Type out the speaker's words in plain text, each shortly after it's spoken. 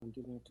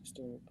Do not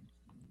disturb.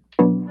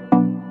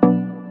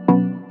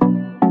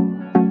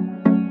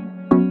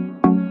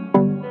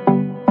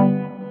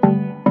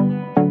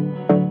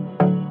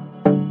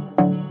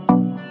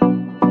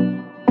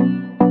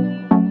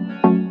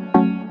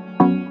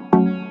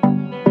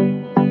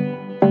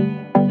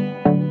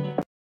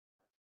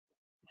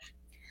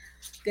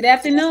 Good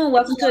afternoon.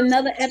 Welcome to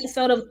another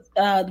episode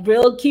of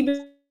Real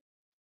Keeping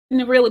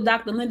It Real with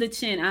Dr. Linda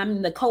Chin.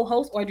 I'm the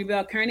co-host, Audrey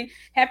Bell Kearney.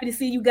 Happy to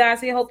see you guys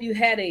here. Hope you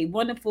had a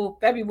wonderful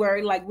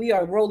February. Like we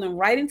are rolling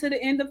right into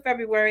the end of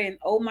February, and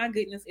oh my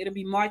goodness, it'll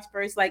be March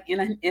 1st, like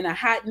in a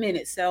hot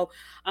minute. So,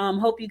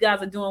 hope you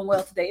guys are doing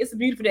well today. It's a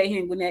beautiful day here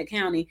in Gwinnett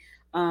County.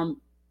 Um,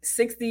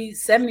 60,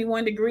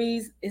 71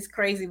 degrees. It's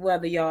crazy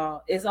weather,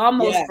 y'all. It's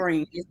almost Yeah.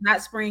 spring. It's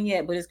not spring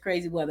yet, but it's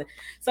crazy weather.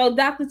 So,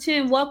 Dr.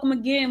 Chin, welcome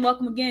again.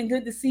 Welcome again.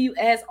 Good to see you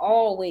as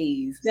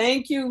always.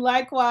 Thank you.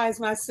 Likewise,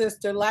 my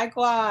sister.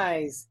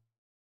 Likewise.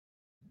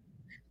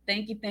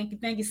 Thank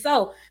you.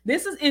 So,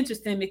 this is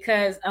interesting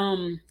because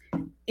a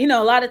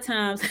lot of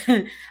times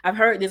I've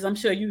heard this, I'm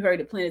sure you heard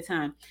it plenty of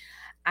times.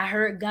 I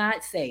heard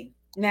God say.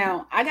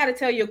 Now, I got to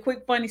tell you a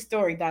quick funny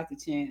story, Dr.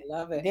 Chin.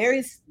 Love it.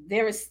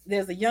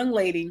 There's a young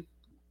lady,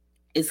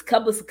 it's a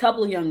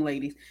couple of young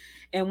ladies,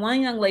 and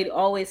one young lady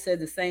always says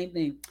the same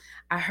thing.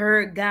 I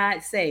heard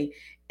God say.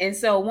 And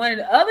so one of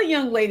the other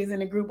young ladies in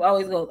the group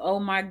always goes, "Oh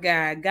my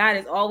God, God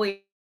is always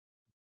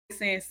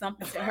saying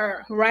something to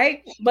her,"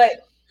 right? But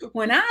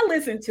when I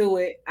listen to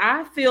it,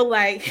 I feel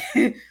like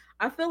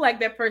I feel like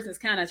that person's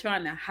kind of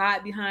trying to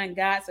hide behind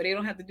God so they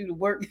don't have to do the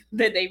work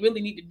that they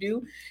really need to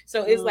do.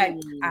 So it's like,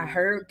 I Mm,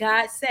 heard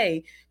God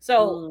say.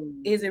 So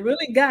mm, is it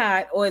really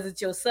God or is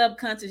it your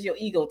subconscious, your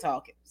ego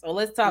talking? So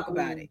let's talk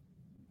about mm. it.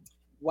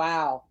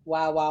 Wow.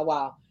 Wow. Wow.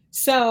 Wow.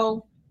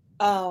 So,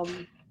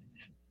 um,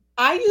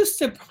 I used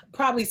to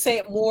probably say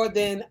it more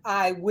than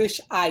I wish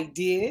I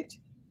did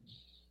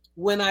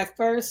when I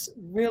first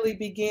really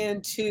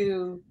began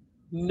to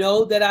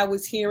know that I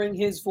was hearing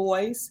his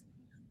voice.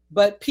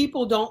 But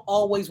people don't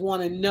always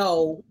want to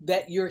know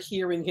that you're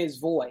hearing his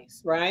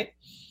voice, right?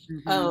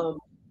 Mm-hmm. Um,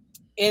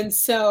 and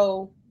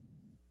so,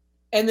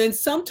 and then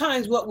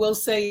sometimes what we'll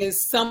say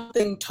is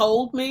something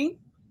told me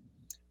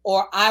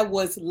or I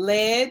was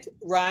led,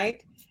 right?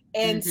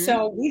 And Mm-hmm.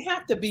 so we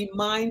have to be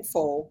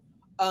mindful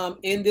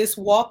in this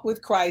walk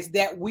with Christ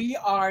that we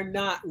are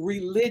not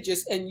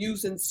religious and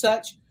using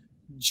such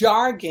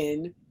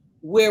jargon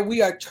where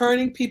we are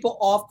turning people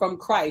off from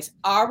Christ.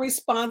 Our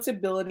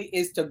responsibility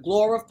is to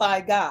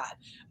glorify God.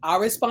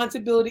 Our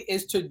responsibility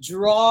is to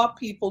draw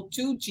people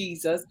to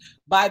Jesus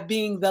by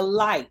being the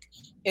light.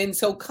 And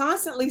so,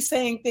 constantly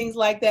saying things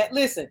like that.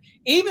 Listen,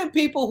 even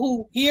people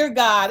who hear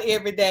God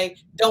every day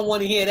don't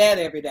want to hear that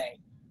every day.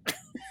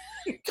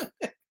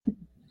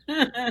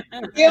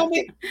 You feel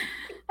me?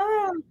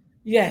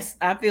 Yes,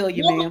 I feel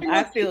you, ma'am. Nobody I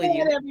wants to feel hear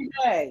you. that every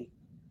day.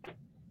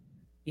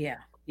 Yeah,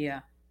 yeah,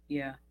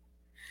 yeah.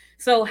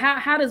 So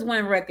how does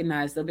one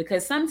recognize though?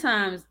 Because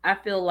sometimes I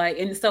feel like,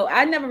 and so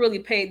I never really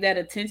paid that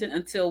attention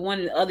until one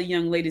of the other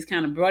young ladies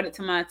kind of brought it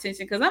to my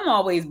attention because I'm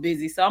always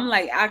busy. So I'm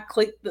like, I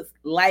click the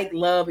like,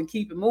 love, and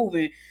keep it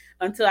moving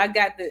until I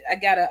got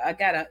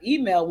a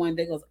email one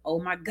that goes,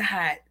 oh my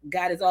God,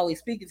 God is always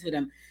speaking to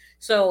them.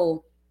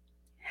 So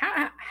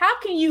how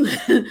can you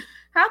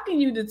how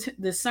can you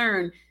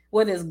discern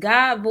whether it's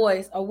God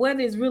voice or whether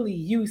it's really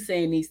you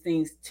saying these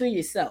things to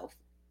yourself?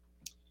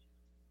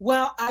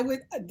 Well,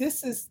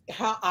 this is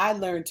how I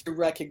learned to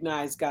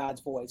recognize God's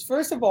voice.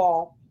 First of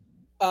all,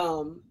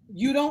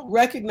 you don't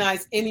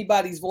recognize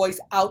anybody's voice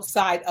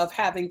outside of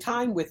having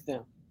time with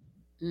them.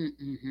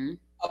 Mm-hmm.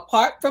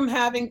 Apart from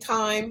having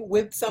time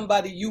with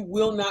somebody, you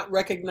will not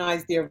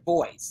recognize their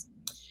voice.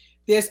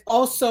 There's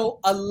also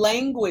a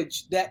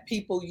language that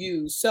people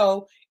use.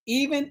 So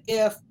even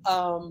if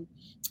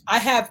I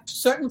have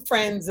certain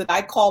friends that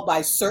I call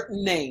by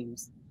certain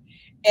names,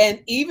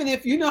 and even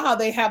if you know how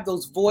they have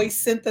those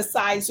voice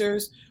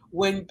synthesizers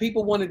when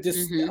people want to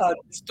Mm-hmm.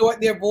 distort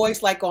their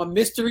voice, like on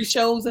mystery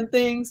shows and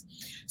things.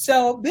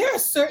 So there are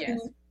certain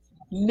Yes.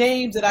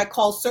 names that I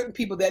call certain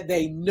people that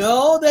they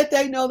know that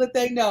they know that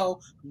they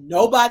know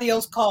nobody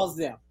else calls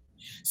them.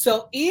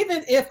 So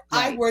even if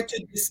I Right. were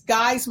to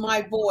disguise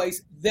my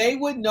voice, they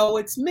would know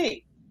it's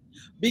me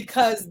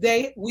because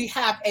they we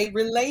have a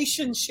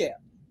relationship.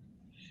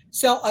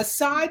 So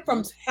aside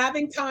from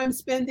having time,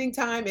 spending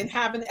time, and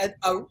having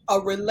a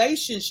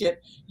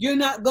relationship, you're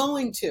not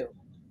going to.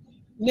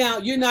 Now,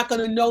 you're not going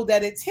to know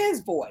that it's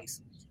his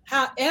voice.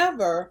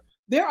 However,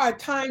 there are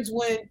times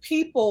when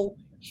people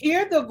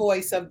hear the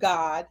voice of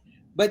God,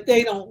 but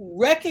they don't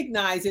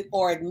recognize it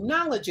or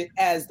acknowledge it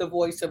as the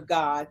voice of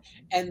God.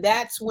 And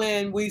that's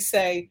when we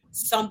say,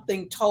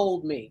 something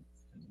told me.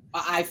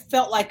 I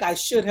felt like I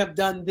should have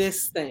done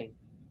this thing.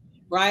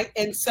 Right.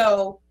 And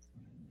so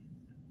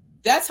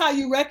that's how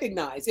you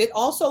recognize. It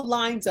also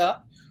lines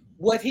up.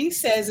 What he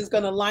says is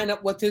going to line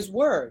up with his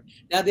word.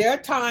 Now, there are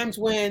times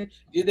when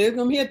there's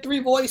going to be three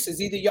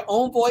voices, either your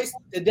own voice,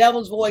 the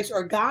devil's voice,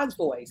 or God's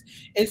voice.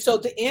 And so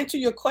to answer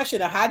your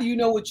question of how do you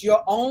know it's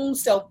your own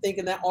self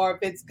thinking that or if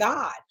it's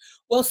God?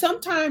 Well,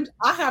 sometimes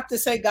I have to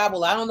say, God,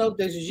 well, I don't know if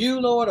this is you,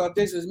 Lord, or if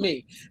this is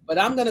me, but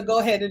I'm going to go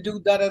ahead and do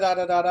da da da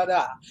da da da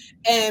da.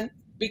 And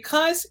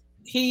because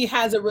he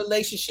has a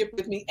relationship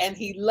with me and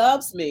he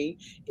loves me,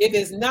 if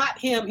it's not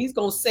him, he's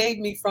going to save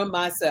me from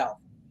myself.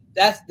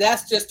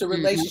 That's just a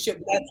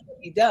relationship. That's what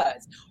he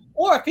does.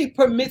 Or if he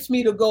permits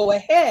me to go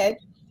ahead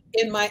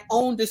in my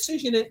own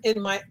decision and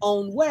in my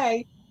own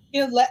way,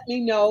 he'll let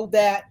me know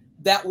that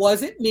that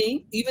wasn't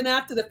me, even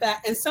after the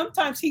fact. And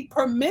sometimes he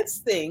permits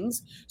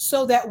things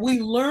so that we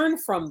learn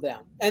from them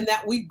and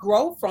that we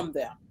grow from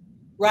them,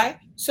 right?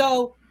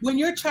 So when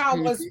your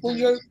when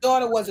your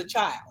daughter was a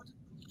child,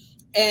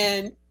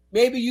 and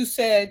maybe you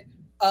said,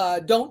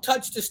 don't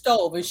touch the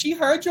stove, and she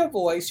heard your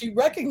voice, she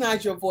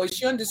recognized your voice,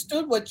 she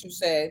understood what you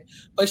said,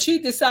 but she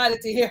decided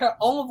to hear her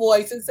own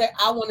voice and say,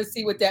 I want to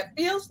see what that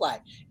feels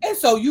like. And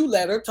so you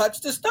let her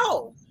touch the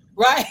stove,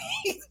 right?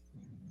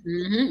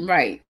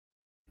 Right.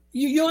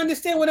 You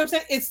understand what I'm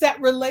saying? It's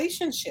that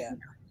relationship.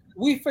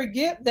 We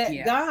forget that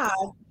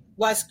God,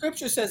 why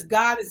scripture says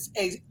God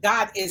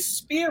is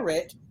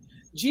spirit.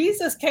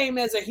 Jesus came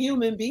as a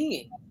human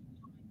being.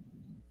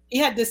 He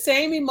had the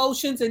same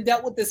emotions and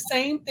dealt with the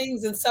same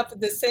things and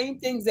suffered the same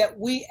things that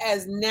we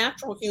as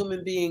natural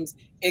human beings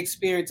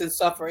experience and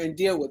suffer and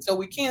deal with. So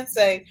we can't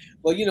say,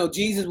 well,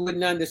 Jesus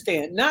wouldn't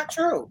understand. Not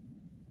true.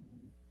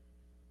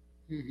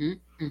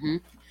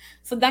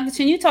 So, Dr.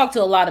 Chen, you talk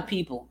to a lot of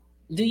people.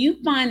 Do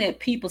you find that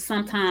people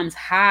sometimes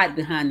hide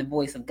behind the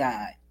voice of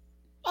God?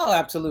 Oh,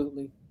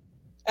 absolutely.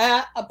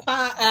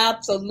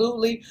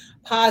 Absolutely,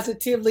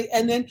 positively.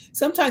 And then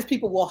sometimes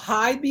people will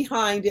hide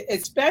behind it,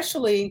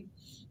 especially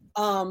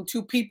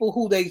to people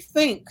who they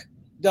think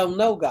don't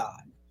know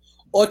God,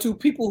 or to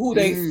people who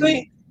they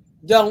think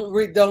don't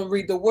read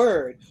the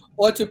word,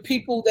 or to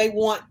people they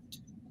want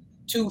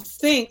to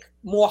think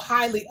more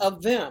highly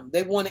of them.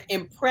 They want to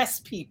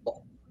impress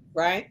people,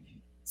 right?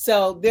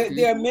 So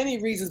there are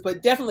many reasons,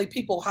 but definitely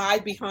people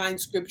hide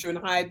behind scripture and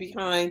hide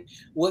behind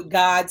what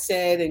God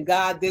said and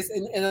God this.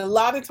 And a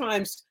lot of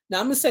times, now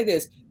I'm going to say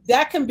this,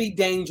 that can be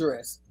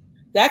dangerous.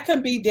 That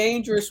can be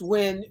dangerous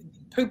when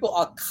people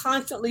are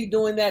constantly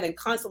doing that and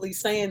constantly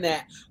saying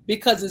that,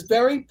 because it's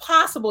very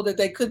possible that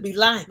they could be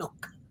lying on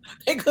God.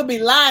 They could be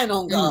lying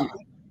on God.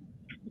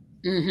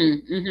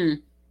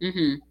 I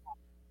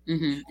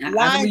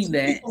believe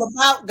that. People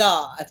about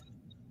God.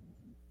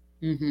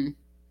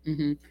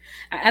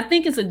 I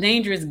think it's a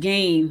dangerous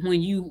game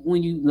when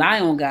you lie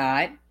on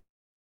God,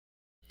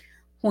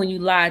 when you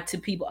lie to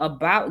people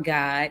about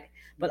God,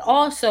 but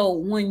also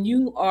when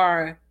you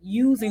are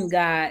using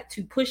God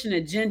to push an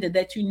agenda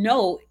that you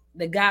know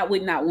that God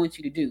would not want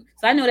you to do.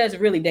 So I know that's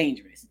really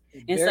dangerous.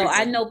 And so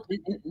I know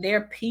there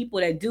are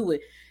people that do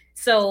it.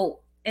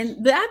 So,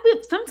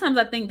 sometimes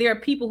I think there are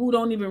people who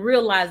don't even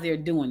realize they're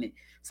doing it.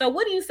 So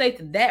what do you say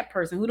to that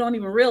person who don't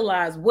even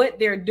realize what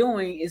they're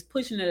doing is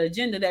pushing an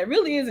agenda that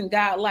really isn't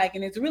God-like,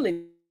 and it's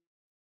really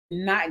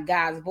not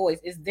God's voice?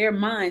 It's their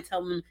mind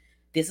telling them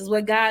this is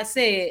what God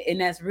said, and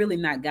that's really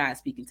not God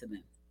speaking to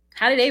them.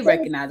 How do they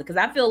recognize it? Because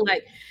I feel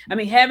like,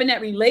 having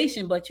that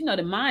relation, but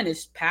the mind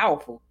is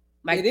powerful.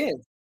 Like, it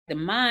is. The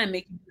mind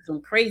makes you do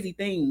some crazy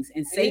things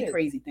and say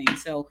crazy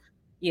things. So,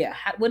 yeah,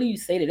 what do you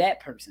say to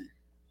that person?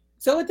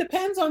 So it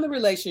depends on the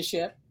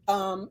relationship.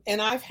 And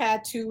I've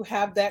had to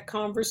have that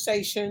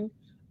conversation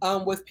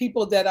with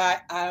people that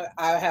I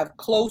have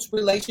close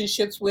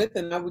relationships with,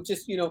 and I would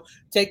just,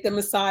 take them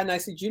aside and I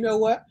said, you know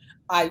what?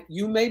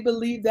 You may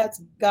believe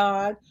that's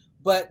God,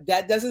 but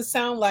that doesn't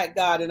sound like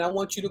God. And I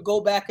want you to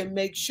go back and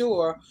make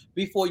sure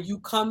before you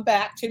come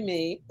back to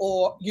me,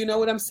 or you know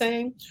what I'm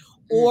saying?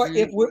 Or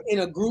if we're in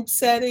a group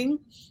setting,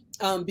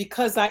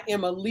 because I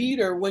am a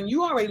leader, when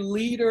you are a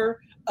leader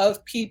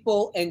of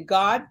people and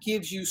God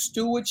gives you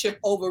stewardship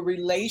over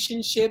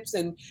relationships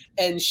and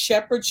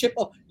shepherdship,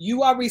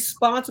 you are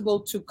responsible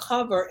to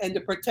cover and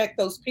to protect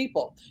those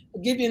people.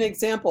 I'll give you an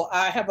example.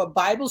 I have a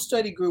Bible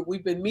study group.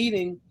 We've been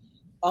meeting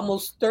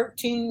almost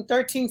 13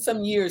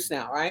 some years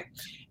now, right?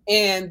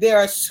 And there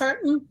are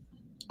certain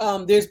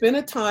there's been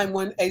a time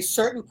when a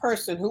certain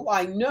person who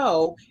I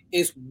know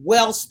is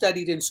well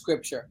studied in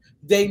scripture.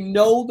 They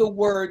know the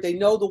word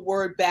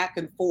back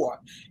and forth.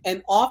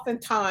 And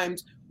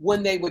oftentimes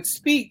when they would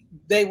speak,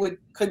 they would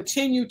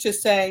continue to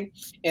say,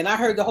 and I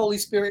heard the Holy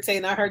Spirit say,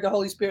 and I heard the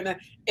Holy Spirit.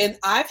 And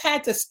I've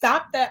had to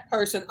stop that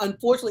person,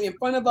 unfortunately, in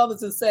front of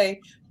others and say,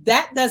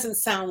 that doesn't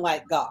sound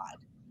like God.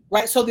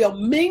 Right? So they'll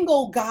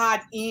mingle God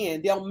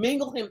in, they'll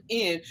mingle him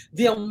in,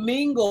 they'll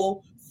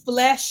mingle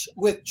flesh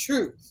with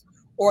truth,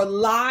 or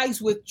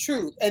lies with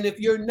truth. And if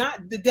you're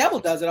not, the devil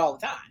does it all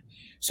the time.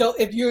 So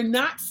if you're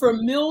not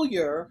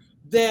familiar,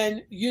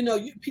 then you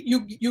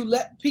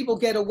let people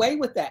get away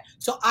with that.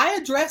 So I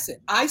address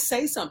it. I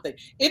say something.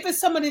 If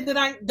it's somebody that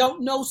I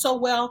don't know so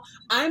well,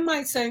 I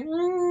might say,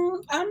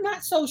 I'm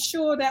not so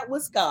sure that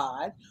was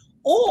God.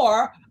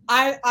 Or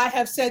I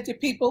have said to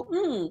people,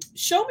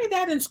 show me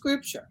that in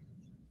scripture.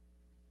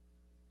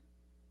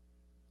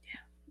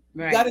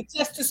 Right. You got to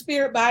test the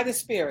spirit by the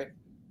spirit.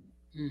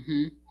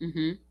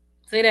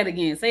 Say that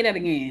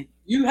again.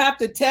 You have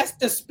to test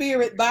the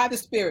spirit by the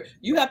spirit.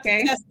 You have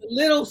to test the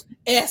little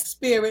s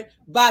spirit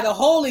by the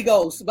Holy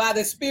Ghost, by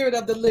the Spirit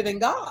of the living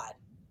God.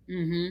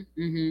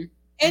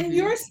 And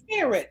your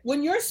spirit,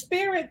 when your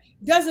spirit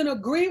doesn't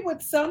agree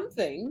with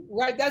something,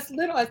 right? That's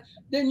little,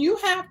 then you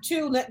have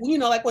to,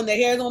 like when the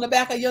hairs on the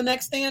back of your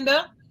neck stand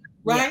up,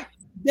 right? Yeah.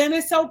 Then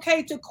it's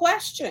okay to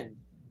question.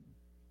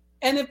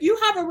 And if you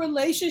have a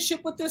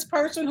relationship with this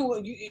person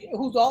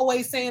who's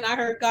always saying, I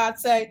heard God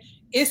say,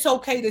 it's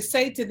okay to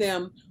say to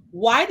them,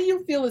 why do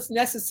you feel it's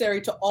necessary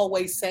to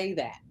always say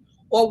that?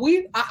 Or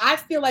I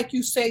feel like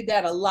you say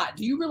that a lot.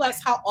 Do you realize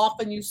how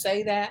often you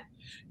say that?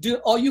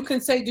 Or you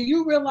can say, do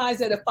you realize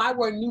that if I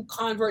were a new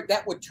convert,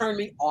 that would turn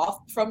me off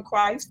from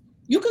Christ?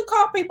 You can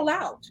call people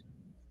out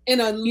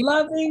in a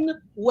loving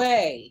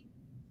way.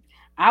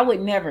 I would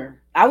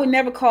never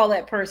call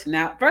that person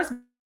out. First of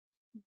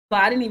all,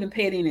 I didn't even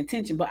pay any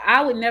attention, but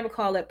I would never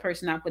call that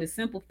person out for the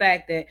simple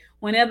fact that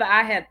whenever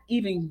I have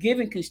even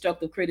given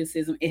constructive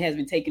criticism, it has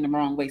been taken the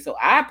wrong way. So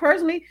I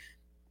personally,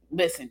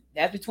 listen,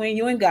 that's between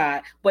you and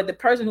God. But the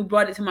person who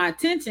brought it to my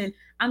attention,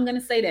 I'm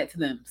gonna say that to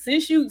them.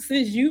 Since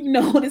you've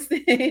noticed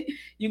it,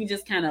 you can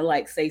just kind of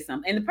like say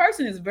something. And the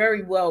person is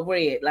very well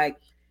read. Like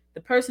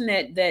the person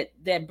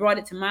that brought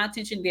it to my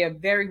attention, they're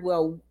very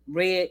well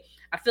read.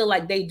 I feel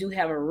like they do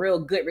have a real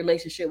good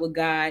relationship with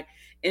God.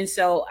 And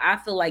so I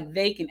feel like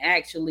they can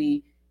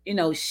actually,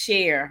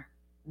 share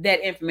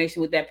that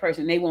information with that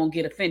person. They won't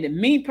get offended.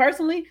 Me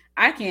personally,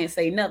 I can't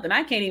say nothing.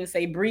 I can't even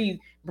say breathe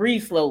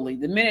slowly.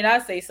 The minute I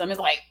say something, it's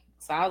like,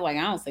 so I was like,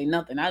 I don't say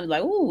nothing. I was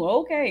like, ooh,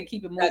 okay, and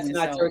keep it moving. That's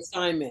not your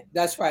assignment.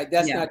 That's right.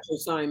 That's not your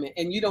assignment.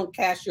 And you don't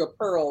cast your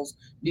pearls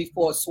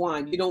before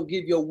swine. You don't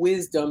give your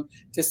wisdom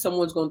to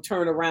someone's going to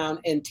turn around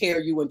and tear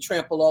you and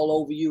trample all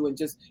over you and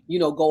just,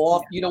 go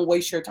off. You don't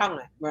waste your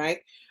time, right?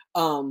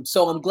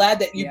 So I'm glad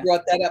that you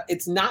brought that up.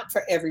 It's not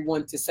for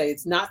everyone to say.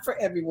 It's not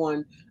for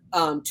everyone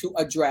to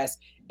address.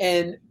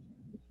 And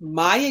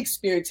my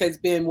experience has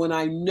been when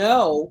I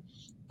know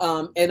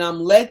and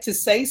I'm led to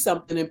say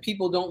something and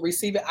people don't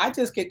receive it, I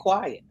just get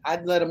quiet. I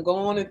let them go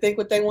on and think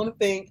what they want to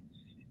think,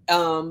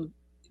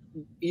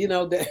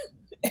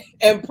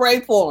 and pray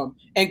for them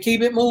and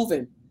keep it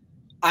moving.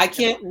 I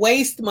can't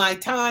waste my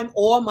time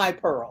or my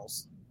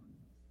pearls.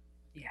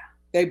 Yeah.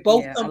 They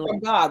both come from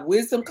God.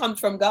 Wisdom comes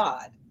from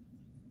God.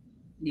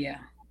 Yeah.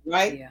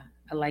 Right? Yeah.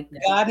 I like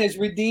that. God has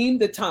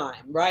redeemed the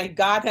time, right?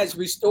 God has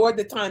restored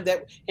the time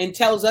and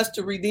tells us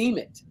to redeem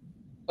it.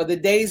 For the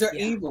days are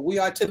evil. We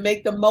are to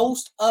make the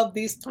most of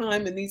this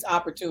time and these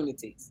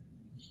opportunities.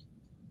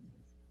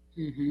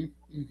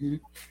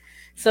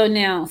 So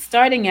now,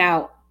 starting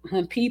out,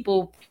 when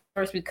people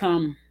first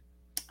become,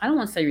 I don't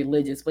want to say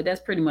religious, but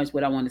that's pretty much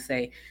what I want to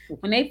say.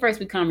 When they first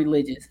become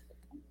religious,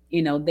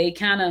 they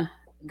kind of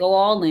go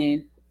all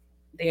in.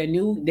 They are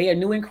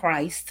new in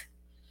Christ,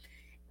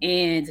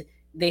 and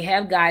they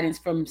have guidance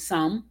from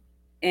some,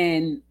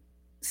 and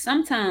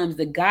sometimes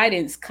the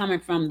guidance coming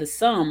from the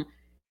some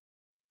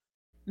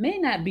may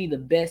not be the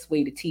best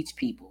way to teach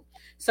people.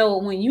 So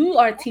when you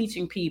are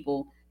teaching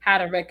people how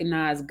to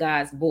recognize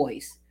God's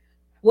voice,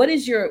 what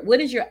is your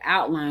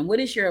outline? What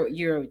is your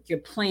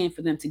plan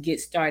for them to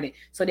get started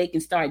so they can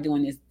start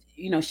doing this?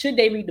 Should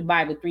they read the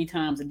Bible 3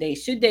 times a day?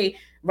 Should they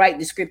write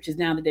the scriptures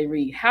down that they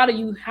read? How do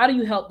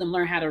you help them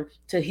learn how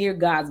to hear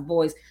God's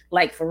voice,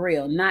 like for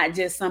real, not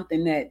just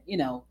something that,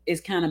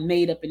 is kind of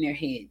made up in their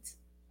heads?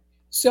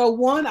 So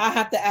one, I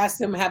have to ask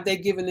them, have they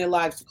given their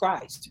lives to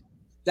Christ?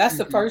 That's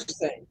the first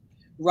thing.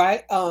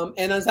 Right.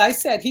 And as I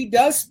said, he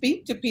does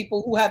speak to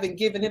people who haven't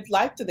given his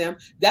life to them.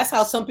 That's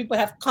how some people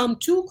have come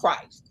to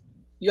Christ.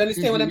 You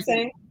understand what I'm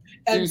saying?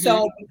 And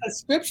so because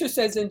scripture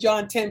says in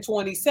John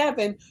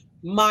 10:27,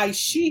 my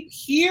sheep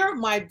hear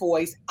my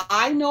voice.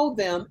 I know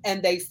them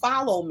and they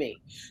follow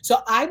me.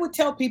 So I would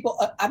tell people,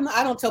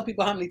 I don't tell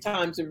people how many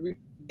times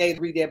they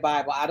read their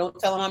Bible. I don't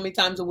tell them how many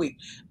times a week.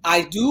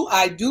 I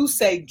do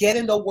say get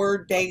in the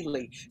word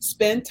daily.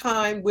 Spend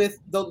time with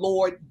the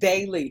Lord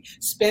daily.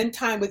 Spend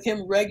time with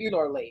him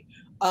regularly.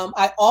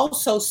 I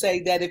also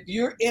say that if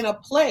you're in a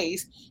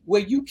place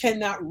where you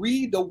cannot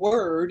read the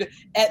word,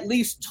 at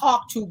least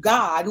talk to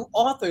God who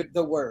authored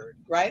the word,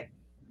 right?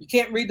 You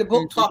can't read the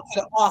book, talk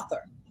to the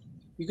author.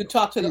 You can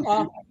talk to the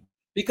author.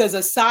 Because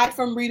aside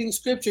from reading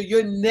scripture,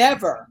 you're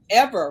never,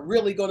 ever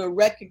really going to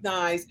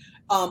recognize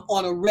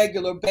on a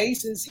regular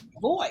basis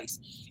voice.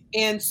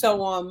 And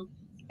so,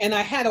 and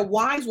I had a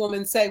wise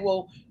woman say,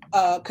 well,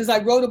 because I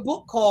wrote a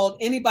book called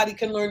Anybody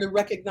Can Learn to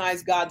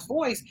Recognize God's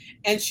Voice.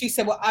 And she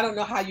said, well, I don't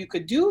know how you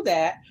could do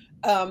that.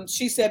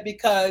 She said,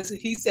 because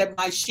he said,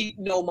 my sheep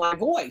know my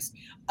voice.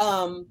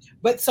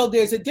 But so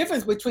there's a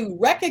difference between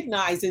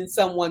recognizing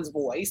someone's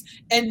voice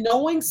and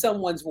knowing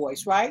someone's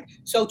voice, right?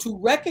 So to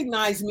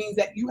recognize means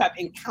that you have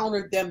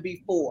encountered them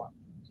before.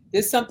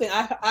 There's something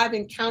I've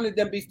encountered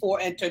them before,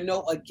 and to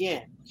know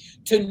again.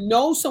 To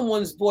know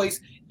someone's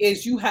voice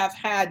is you have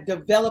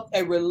developed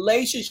a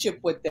relationship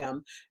with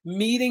them,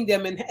 meeting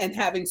them and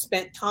having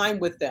spent time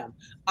with them.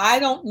 I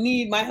don't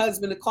need my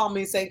husband to call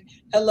me and say,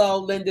 hello,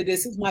 Linda,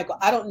 this is Michael.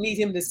 I don't need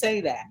him to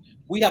say that.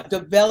 We have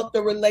developed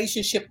a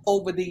relationship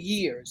over the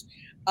years.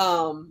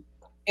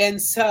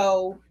 And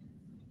so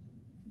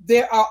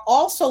there are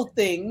also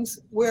things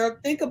where,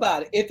 think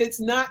about it, if it's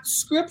not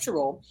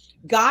scriptural,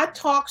 God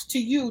talks to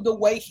you the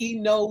way he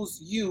knows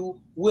you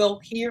will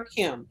hear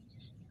him.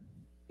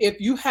 If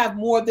you have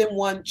more than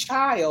one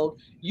child,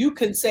 you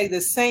can say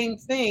the same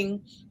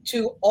thing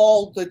to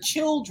all the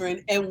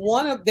children, and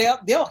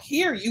they'll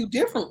hear you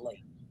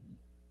differently.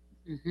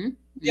 Mm-hmm.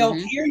 They'll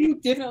hear you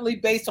differently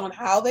based on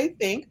how they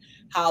think,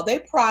 how they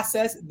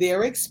process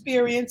their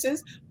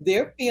experiences,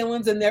 their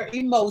feelings, and their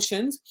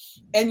emotions.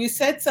 And you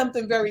said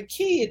something very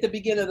key at the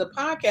beginning of the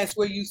podcast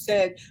where you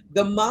said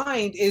the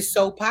mind is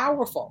so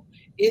powerful.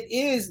 It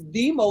is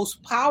the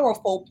most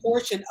powerful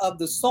portion of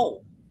the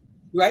soul,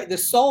 right? The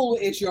soul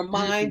is your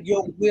mind,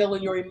 your will,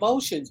 and your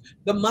emotions.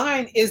 The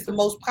mind is the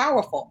most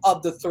powerful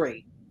of the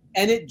three.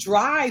 And it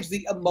drives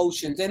the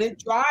emotions and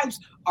it drives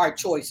our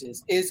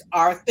choices, is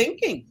our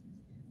thinking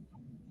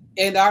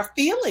and our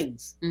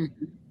feelings.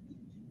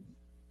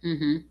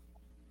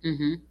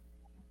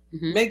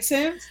 Make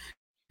sense?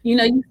 You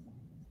know,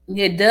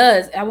 it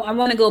does. I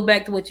want to go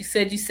back to what you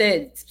said. You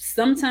said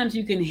sometimes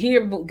you can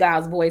hear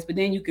God's voice, but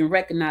then you can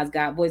recognize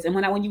God's voice. And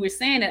when you were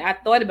saying it, I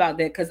thought about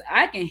that because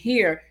I can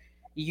hear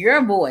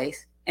your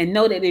voice and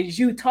know that it's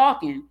you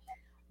talking,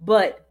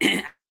 but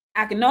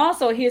I can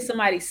also hear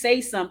somebody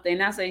say something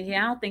and I say,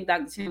 yeah, I don't think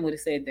Dr. Chin would have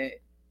said that.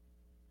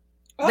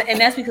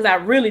 And that's because I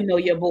really know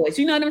your voice.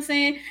 You know what I'm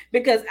saying?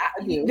 Because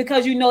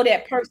you know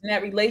that person,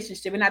 that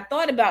relationship. And I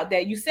thought about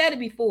that. You said it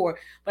before,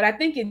 but I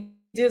think it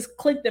just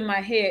clicked in my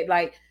head.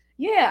 Like,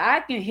 yeah, I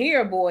can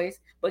hear a voice,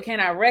 but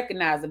can I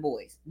recognize the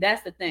voice?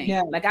 That's the thing.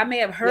 Yeah. Like I may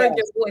have heard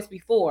your voice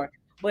before,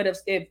 but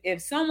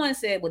if someone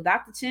said, well,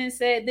 Dr. Chin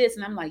said this,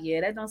 and I'm like,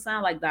 yeah, that don't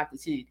sound like Dr.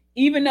 Chin.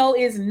 Even though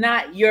it's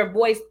not your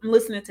voice, I'm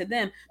listening to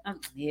them.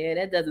 Yeah,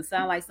 that doesn't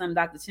sound like something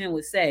Dr. Chin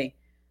would say.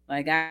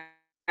 Like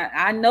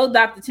I know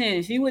Dr.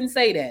 Chin, she wouldn't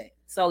say that.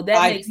 So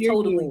that makes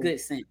totally good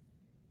sense.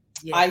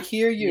 Yeah. I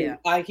hear you. Yeah.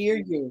 I hear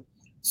you.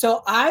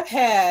 So I've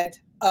had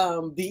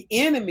the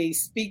enemy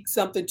speak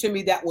something to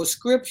me that was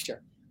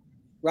scripture,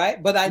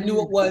 right? But I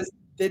knew it was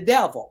the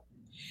devil.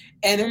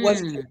 And it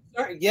was,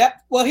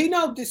 yep. Well,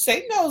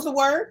 Satan knows the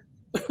word,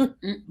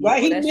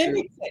 right? He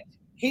mimics it.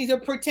 He's a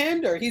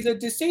pretender. He's a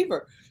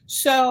deceiver.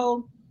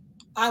 So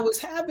I was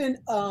having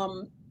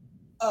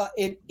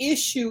an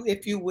issue,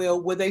 if you will,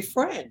 with a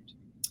friend.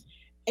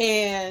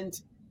 And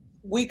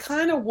we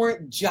kind of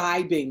weren't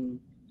jibing.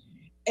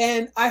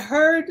 And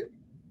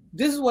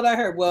this is what I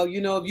heard. Well,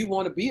 if you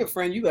want to be a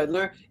friend, you got to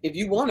learn. If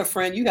you want a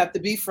friend, you have to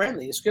be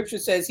friendly. The scripture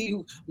says he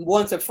who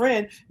wants a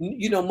friend,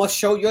 must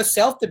show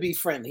yourself to be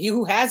friendly. He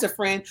who has a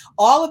friend,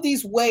 all of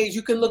these ways,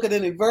 you can look at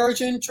an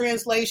inversion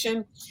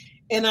translation.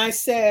 And I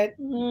said,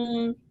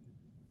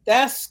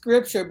 that's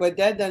scripture, but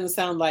that doesn't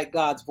sound like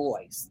God's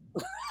voice.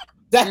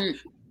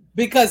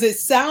 Because it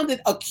sounded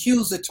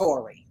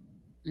accusatory.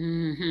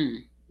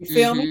 Mm-hmm. You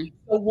feel me?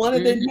 So one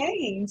of the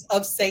names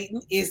of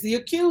Satan is the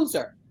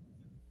accuser.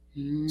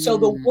 So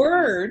the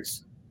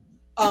words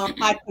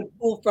I could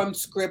pull from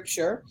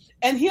scripture,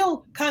 and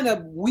he'll kind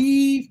of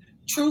weave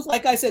truth,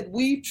 like I said,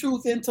 weave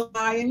truth into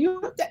lie. And you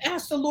have to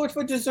ask the Lord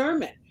for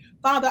discernment.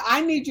 Father,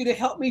 I need you to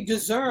help me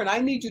discern. I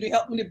need you to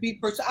help me to be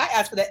person. I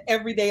ask for that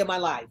every day of my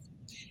life.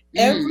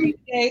 Every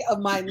day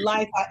of my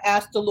life, I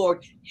ask the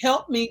Lord,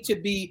 help me to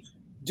be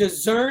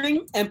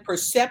discerning and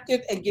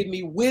perceptive and give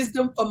me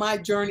wisdom for my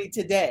journey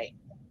today.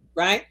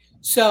 Right?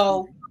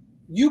 So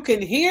you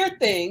can hear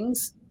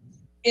things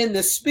in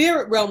the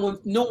spirit realm when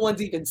no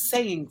one's even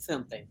saying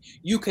something.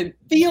 You can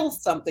feel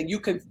something. You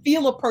can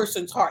feel a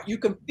person's heart. You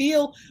can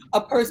feel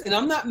a person. And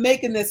I'm not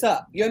making this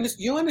up. You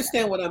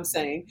understand what I'm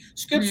saying?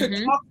 Scripture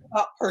talks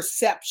about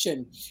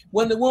perception.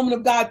 When the woman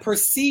of God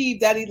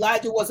perceived that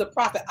Elijah was a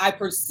prophet, I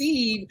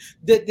perceive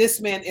that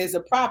this man is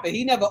a prophet.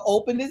 He never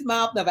opened his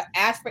mouth, never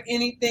asked for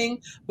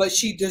anything, but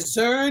she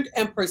discerned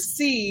and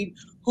perceived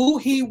who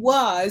he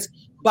was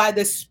by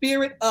the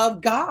Spirit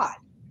of God.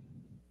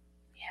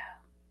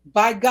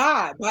 By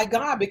God,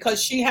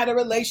 because she had a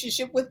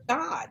relationship with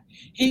God.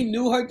 He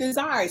knew her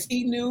desires.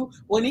 He knew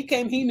when he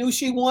came, he knew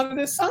she wanted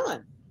a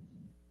son.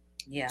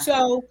 Yeah.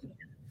 So,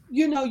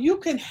 you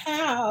can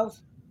have,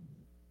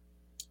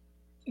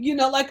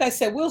 like I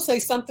said, we'll say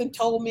something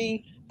told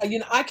me,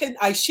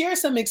 I share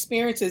some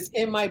experiences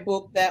in my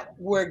book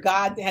where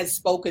God has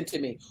spoken to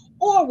me,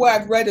 or where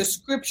I've read a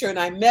scripture and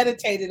I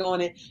meditated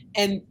on it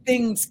and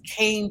things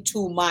came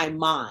to my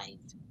mind.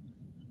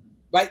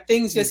 Right?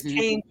 Things just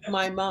came to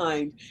my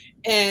mind.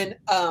 And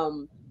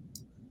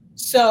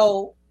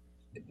so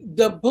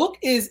the book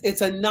it's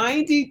a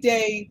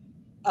 90-day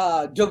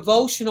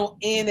devotional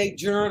and a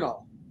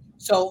journal.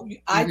 So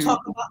I talk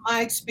about my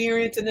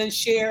experience and then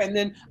share, and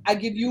then I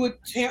give you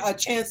a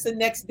chance the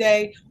next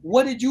day.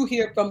 What did you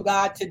hear from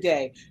God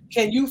today?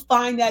 Can you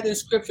find that in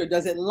scripture?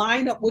 Does it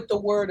line up with the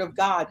word of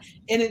God?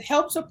 And it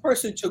helps a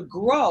person to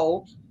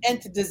grow and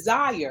to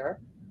desire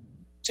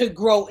to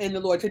grow in the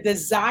Lord, to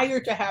desire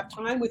to have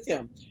time with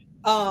him.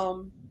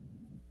 And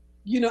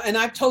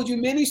I've told you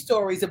many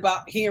stories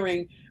about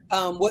hearing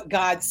what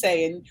God's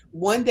saying.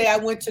 One day I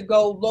went to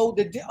go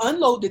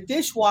unload the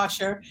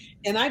dishwasher,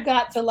 and I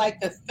got to like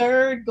the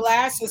third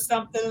glass or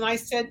something, and I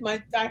said,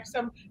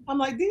 I'm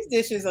like, these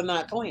dishes are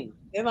not clean.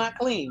 They're not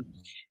clean.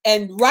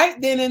 And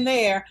right then and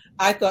there,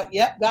 I thought,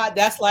 yep, God,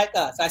 that's like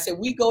us. I said,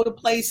 we go to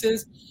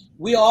places,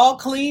 we all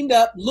cleaned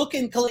up,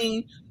 looking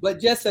clean, but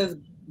just as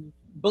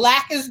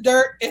black as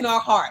dirt in our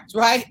hearts,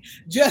 right?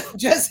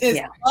 Just as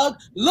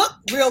look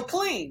real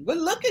clean. We're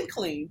looking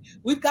clean.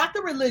 We've got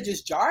the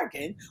religious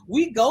jargon.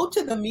 We go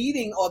to the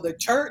meeting or the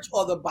church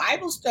or the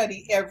Bible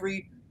study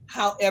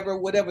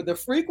whatever the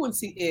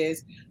frequency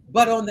is,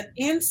 but on the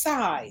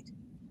inside,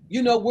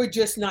 we're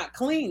just not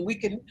clean. We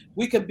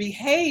can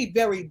behave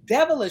very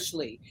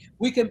devilishly.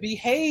 We can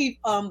behave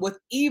with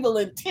evil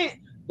intent,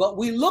 but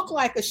we look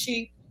like a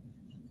sheep.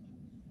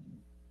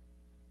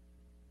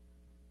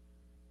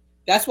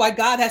 That's why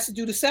God has to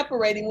do the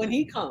separating when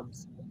he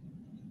comes.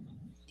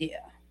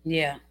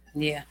 Yeah.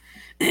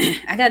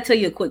 I got to tell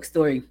you a quick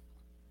story.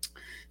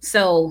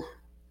 So,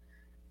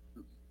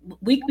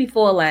 week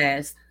before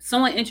last,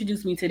 someone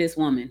introduced me to this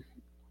woman,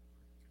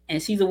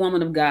 and she's a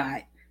woman of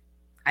God.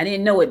 I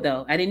didn't know it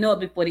though. I didn't know it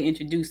before they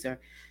introduced her.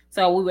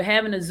 So we were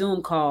having a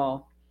Zoom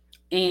call,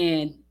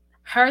 and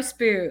her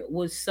spirit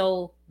was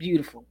so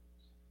beautiful.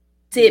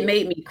 It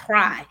made me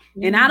cry,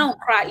 and I don't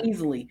cry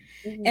easily.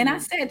 And I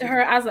said to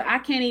her, I was like, I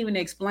can't even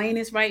explain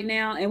this right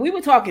now. And we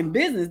were talking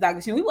business, Dr.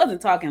 Shin. We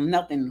wasn't talking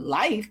nothing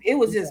life. It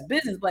was just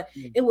business, but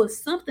it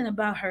was something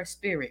about her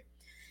spirit.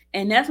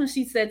 And that's when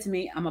she said to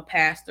me, I'm a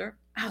pastor.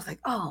 I was like,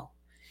 oh.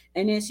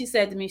 And then she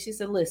said to me, she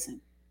said,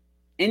 listen.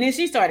 And then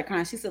she started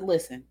crying. She said,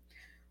 listen,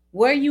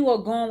 where you are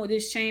going with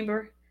this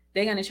chamber,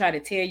 they're going to try to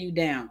tear you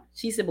down.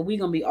 She said, but we're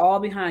going to be all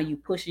behind you,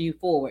 pushing you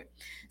forward.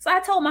 So I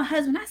told my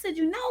husband, I said,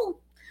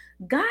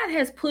 God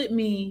has put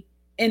me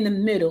in the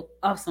middle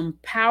of some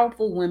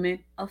powerful women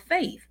of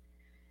faith.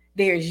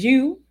 There's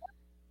you.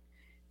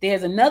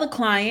 There's another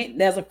client.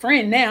 There's a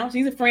friend now.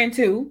 She's a friend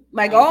too.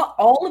 Like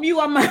all of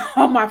you are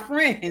my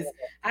friends.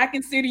 I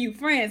consider you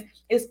friends.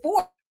 It's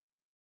four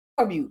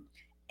of you.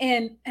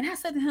 And I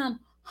said to him,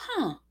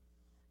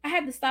 I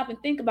had to stop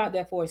and think about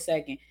that for a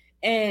second.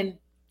 And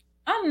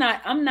I'm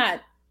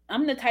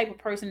the type of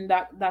person,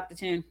 Dr.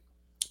 Chen,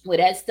 where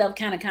that stuff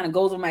kind of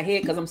goes over my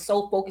head because I'm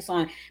so focused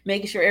on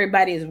making sure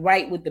everybody is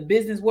right with the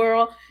business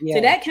world. Yeah.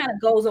 So that kind of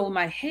goes over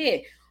my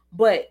head.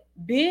 But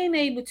being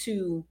able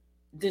to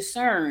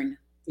discern,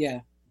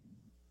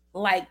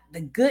 like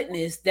the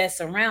goodness that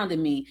surrounded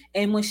me.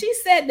 And when she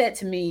said that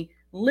to me,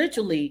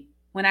 literally,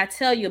 when I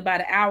tell you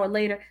about an hour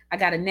later, I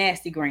got a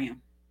nasty gram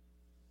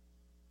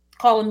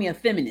calling me a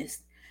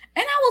feminist.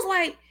 And I was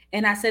like,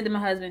 and I said to my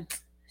husband,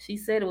 she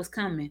said it was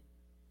coming.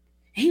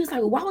 And he was like,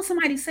 well, why would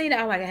somebody say that?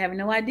 I was like, I have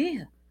no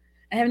idea.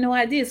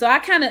 So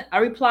I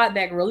replied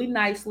back really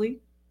nicely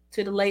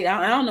to the lady.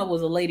 I don't know if it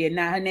was a lady or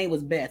not. Her name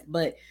was Beth,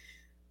 but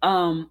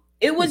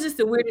it was just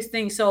the weirdest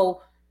thing.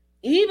 So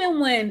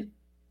even when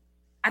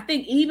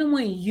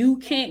you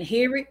can't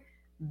hear it,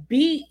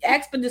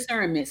 ask for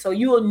discernment so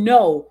you'll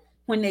know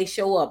when they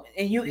show up,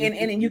 and you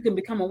and you can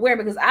become aware.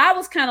 Because I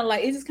was kind of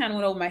like, it just kind of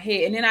went over my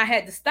head, and then I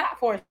had to stop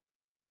for a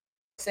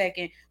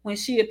second when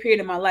she appeared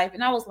in my life,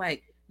 and I was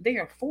like,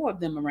 there are four of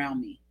them around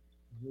me.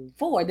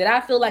 Four that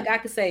I feel like I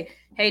could say,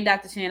 hey,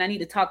 Dr. Chen, I need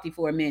to talk to you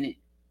for a minute.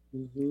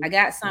 I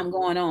got something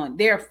going on.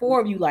 There are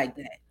four of you like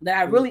that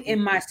I really,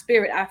 in my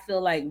spirit, I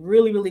feel like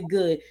really, really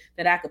good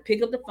that I could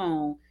pick up the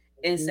phone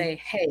and say,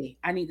 hey,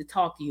 I need to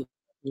talk to you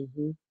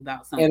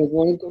about something.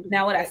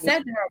 Now, what I said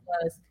to her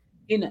was,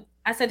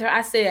 I said,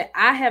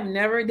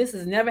 this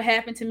has never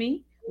happened to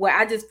me, where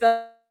I just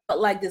felt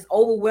like this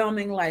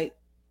overwhelming, like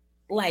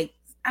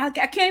I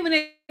can't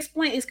even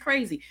explain. It's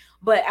crazy.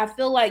 But I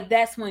feel like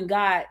that's when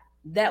God,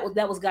 that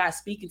was God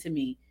speaking to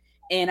me.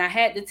 And I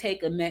had to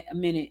take a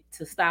minute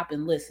to stop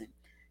and listen.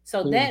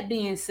 So that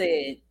being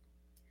said,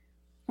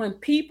 when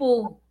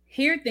people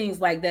hear things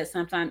like that,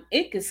 sometimes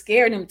it could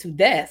scare them to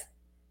death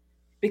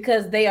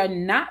because they are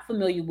not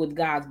familiar with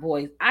God's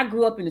voice. I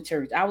grew up in the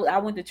church. I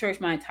went to church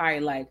my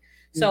entire life.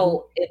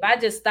 So if I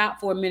just stop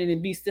for a minute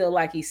and be still,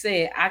 like he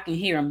said, I can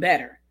hear him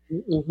better.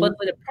 But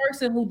for the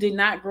person who did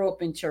not grow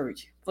up in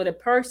church, for the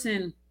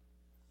person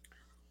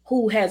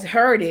who has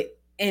heard it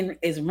and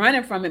is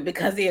running from it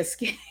because they're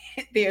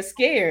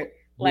scared.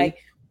 Like,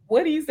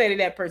 what do you say to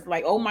that person?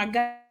 Like, oh my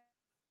God,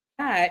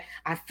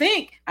 I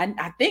think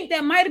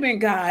that might have been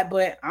God,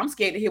 but I'm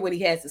scared to hear what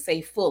he has to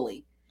say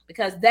fully.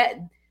 Because that,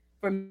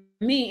 for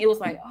me, it was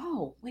like,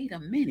 oh, wait a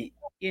minute,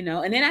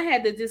 and then I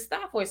had to just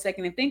stop for a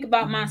second and think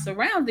about my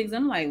surroundings.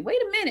 I'm like,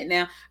 wait a minute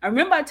now. I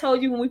remember I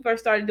told you when we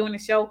first started doing the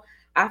show,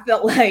 I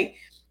felt like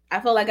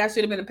I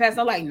should have been a pastor.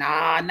 I'm like,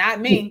 nah,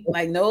 not me.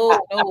 Like, no.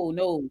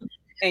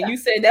 And you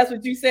said that's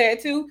what you said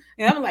too.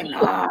 And I'm like,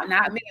 nah,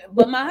 not me.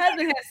 But my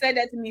husband has said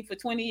that to me for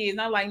 20 years.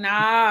 And I'm like,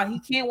 nah, he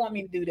can't want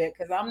me to do that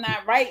because I'm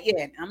not right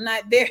yet. I'm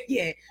not there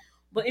yet.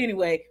 But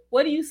anyway,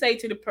 what do you say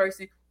to the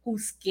person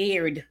who's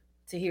scared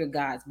to hear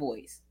God's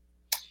voice?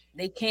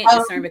 They can't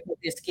discern because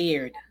they're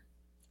scared.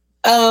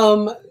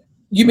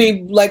 You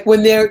mean like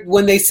when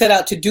they set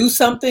out to do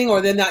something,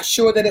 or they're not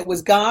sure that it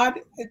was God?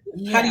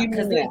 How do Yeah, you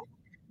because mean that?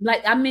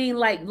 like I mean,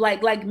 like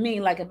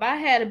me, like if I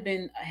had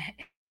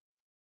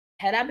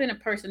I been a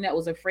person that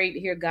was afraid to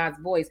hear God's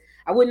voice,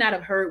 I would not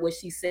have heard what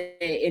she said,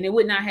 and it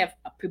would not have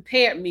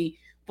prepared me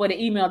for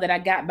the email that I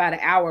got by the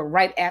hour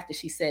right after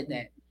she said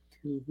that.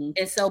 Mm-hmm.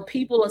 And so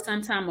people are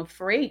sometimes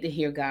afraid to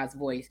hear God's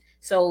voice,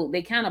 so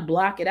they kind of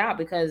block it out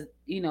because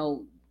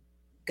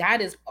God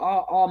is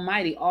all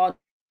almighty, all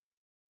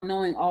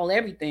knowing, all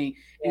everything,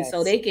 and so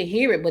Yes. they can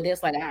hear it, but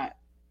it's like I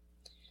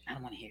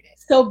don't want to hear that.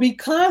 So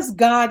because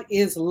God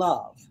is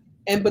love,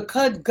 and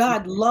because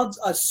God loves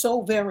us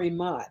so very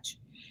much,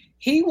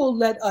 he will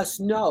let us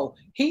know.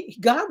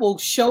 God will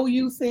show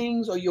you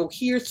things, or you'll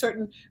hear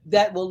certain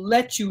that will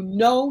let you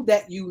know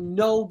that you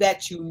know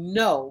that you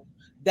know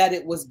that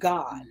it was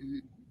God, Mm-hmm.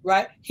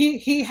 right?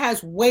 He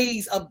has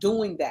ways of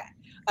doing that.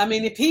 I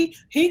mean, if he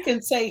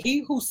can say,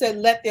 he who said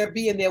let there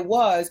be and there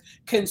was,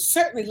 can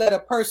certainly let a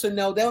person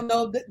know, they'll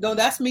know that, no,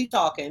 that's me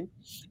talking,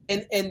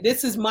 and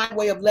this is my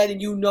way of letting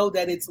you know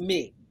that it's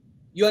me.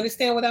 You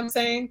understand what I'm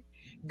saying?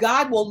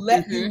 God will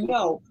let you Mm-hmm.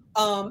 know.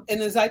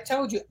 And as I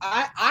told you,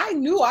 I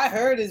knew I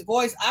heard his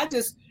voice. I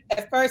just,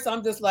 at first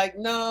I'm just like,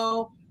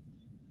 no,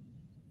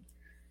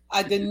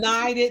 I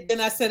denied it.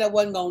 Then I said I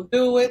wasn't going to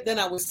do it. Then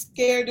I was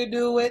scared to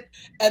do it.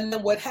 And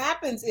then what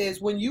happens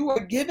is, when you are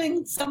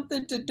giving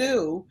something to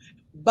do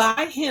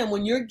by him,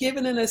 when you're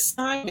given an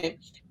assignment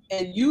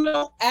and you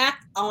don't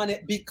act on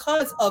it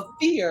because of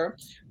fear,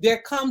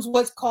 there comes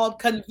what's called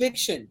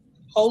conviction,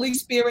 Holy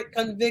Spirit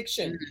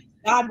conviction.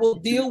 God will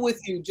deal with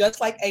you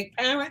just like a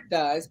parent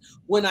does.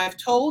 When I've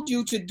told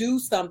you to do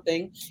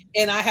something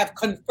and I have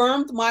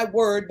confirmed my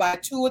word by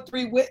 2 or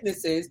 3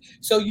 witnesses,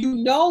 so you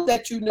know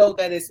that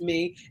it's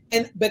me.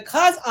 And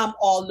because I'm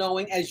all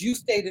knowing, as you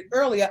stated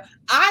earlier,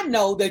 I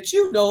know that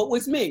you know it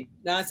was me.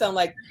 Now I sound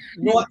like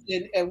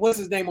Norton and what's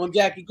his name on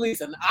Jackie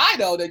Gleason. I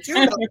know that you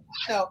know,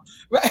 I know,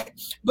 right?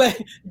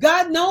 But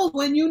God knows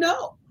when you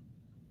know.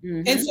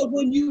 And Mm-hmm. so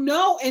when you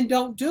know and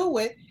don't do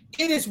it,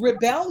 it is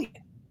rebellion.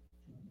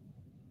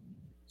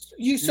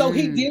 So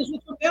he Mm. deals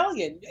with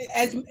rebellion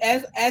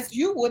as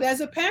you would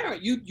as a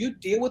parent. You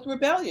deal with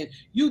rebellion.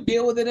 You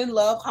deal with it in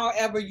love,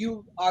 however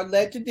you are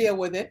led to deal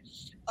with it,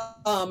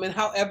 and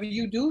however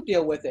you do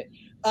deal with it.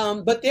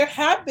 But there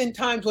have been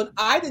times when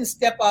I didn't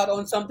step out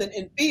on something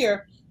in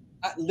fear.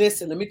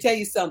 Listen, let me tell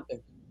you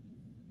something,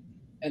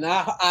 and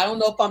I don't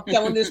know if I'm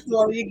telling this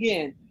story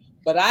again,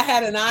 but I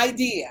had an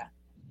idea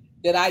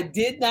that I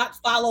did not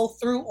follow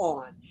through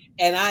on.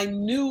 And I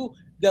knew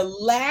the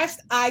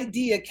last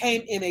idea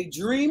came in a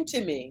dream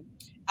to me.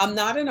 I'm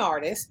not an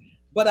artist,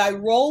 but I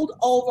rolled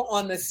over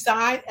on the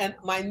side and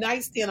my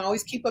nightstand. I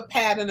always keep a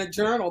pad and a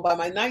journal by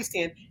my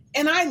nightstand.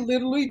 And I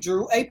literally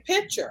drew a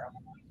picture.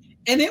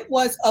 And it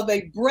was of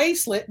a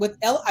bracelet with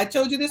I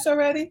told you this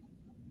already.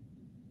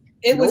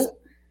 It was Nope.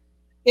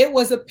 it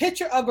was a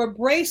picture of a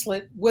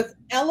bracelet with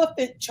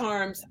elephant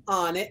charms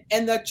on it,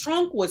 and the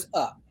trunk was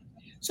up.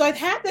 So I'd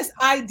had this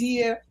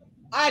idea.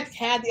 I'd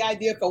had the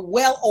idea for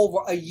well over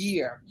a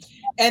year,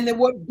 and there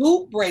were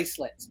boot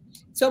bracelets.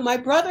 So my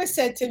brother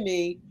said to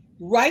me,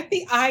 write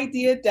the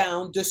idea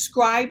down,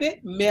 describe it,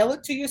 mail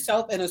it to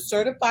yourself in a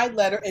certified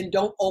letter, and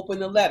don't open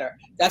the letter.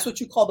 That's what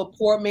you call the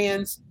poor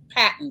man's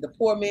patent. The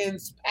poor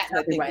man's patent,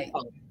 I think we Copyright.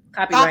 call it.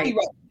 Copyright.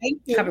 Copyright.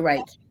 Thank you. Copyright.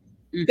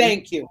 Mm-hmm.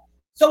 Thank you.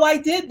 So I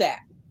did that,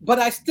 but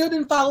I still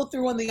didn't follow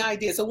through on the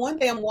idea. So one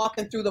day I'm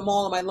walking through the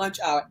mall on my lunch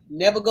hour.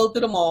 Never go to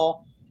the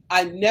mall.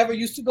 I never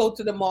used to go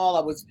to the mall.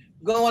 I was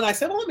going, I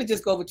said, well, let me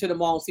just go over to the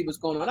mall and see what's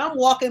going on. I'm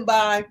walking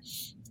by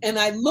and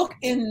I look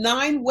in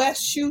 9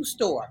 West shoe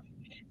store,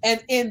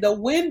 and in the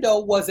window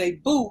was a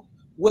boot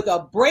with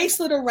a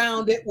bracelet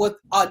around it with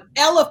an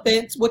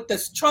elephant with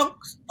the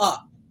trunks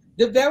up.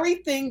 The very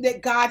thing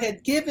that God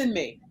had given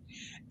me.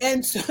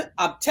 And so,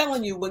 I'm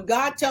telling you, when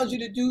God tells you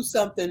to do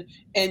something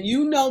and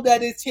you know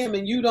that it's him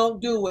and you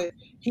don't do it,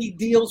 he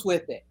deals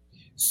with it.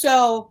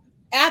 So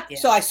Yeah.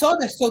 so I saw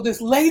this. So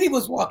this lady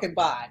was walking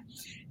by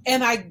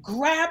and I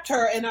grabbed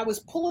her and I was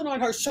pulling on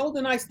her shoulder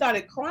and I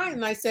started crying.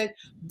 And I said,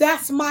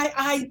 that's my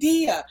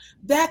idea.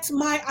 That's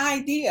my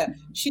idea.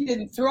 She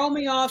didn't throw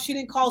me off. She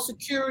didn't call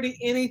security,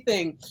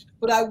 anything.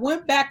 But I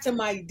went back to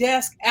my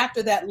desk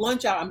after that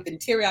lunch hour. I'm getting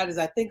teary eyed as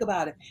I think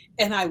about it.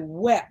 And I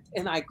wept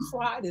and I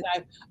cried and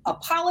I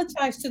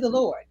apologized to the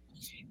Lord.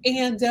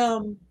 And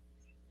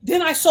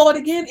then I saw it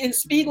again in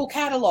Spiegel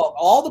catalog.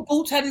 All the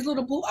boots had these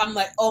little boots. I'm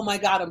like, oh my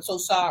God, I'm so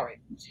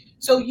sorry.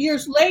 So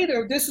years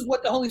later, this is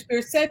what the Holy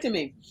Spirit said to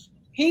me.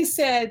 He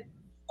said,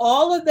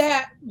 all of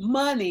that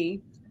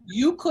money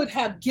you could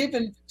have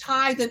given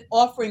tithe and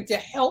offering to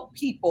help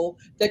people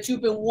that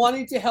you've been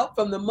wanting to help,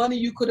 from the money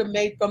you could have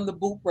made from the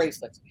boot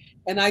bracelets.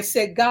 And I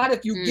said, God,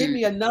 if you give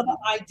me another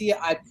idea,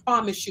 I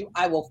promise you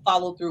I will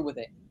follow through with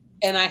it.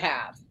 And I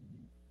have.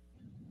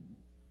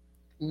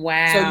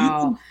 So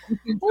Wow. you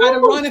can try to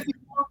run Ooh. if you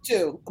want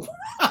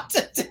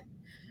to.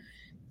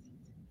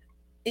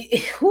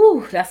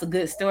 Whew, that's a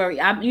good story.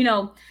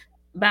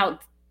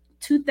 About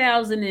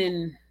 2000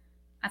 and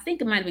I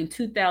think it might have been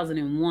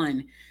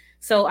 2001.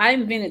 So I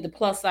invented the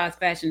plus size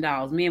fashion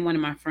dolls, me and one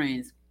of my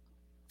friends.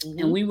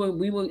 And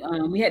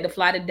we had to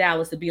fly to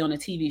Dallas to be on a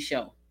TV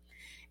show.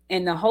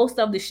 And the host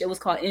of the show was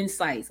called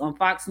Insights on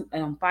Fox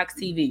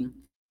TV.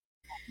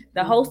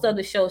 The host of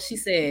the show, she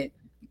said,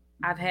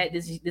 I've had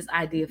this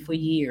idea for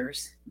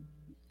years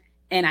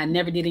and I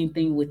never did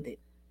anything with it.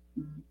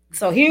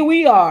 So here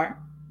we are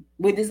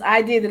with this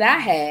idea that I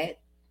had,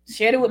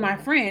 shared it with my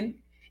friend,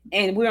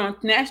 and we're on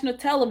national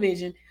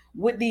television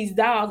with these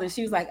dolls. And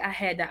she was like, I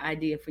had that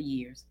idea for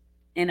years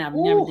and I've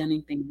never done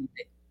anything with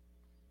it.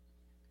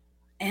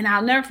 And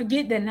I'll never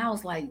forget that. And I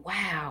was like,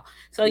 wow.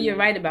 So you're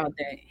right about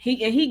that.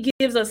 He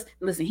gives us,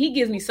 listen, he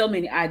gives me so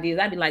many ideas.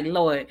 I'd be like,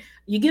 Lord,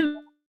 you give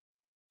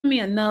me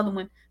another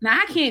one. Now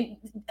I can't,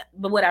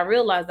 but what I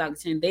realized, Dr.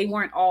 Chin, they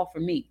weren't all for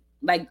me.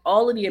 Like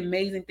all of the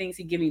amazing things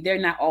he give me, they're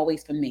not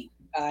always for me.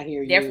 I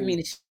hear They're you. for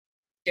me to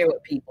share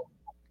with people.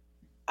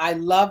 I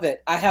love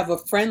it. I have a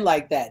friend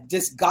like that.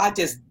 Just God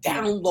just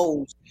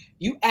downloads.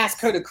 You ask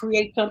her to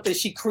create something,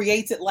 she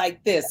creates it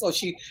like this. Or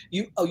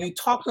you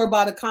talk to her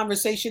about a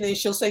conversation and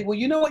she'll say, well,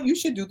 you know what, you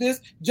should do this,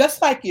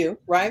 just like you,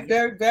 right?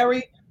 Very,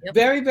 very,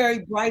 very, very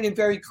bright and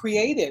very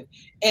creative.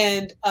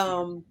 And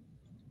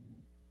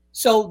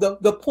so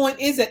the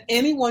point is that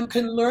anyone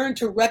can learn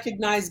to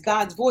recognize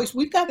God's voice.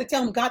 We've got to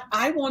tell them, God,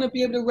 I want to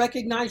be able to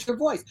recognize your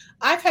voice.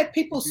 I've had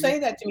people say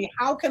that to me.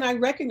 How can I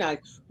recognize?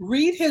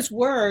 Read his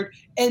word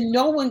and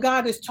know when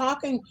God is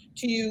talking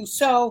to you.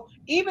 So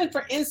even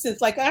for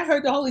instance, like I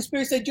heard the Holy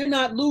Spirit said, you're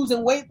not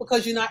losing weight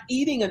because you're not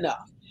eating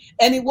enough.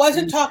 And he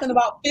wasn't talking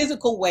about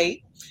physical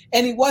weight,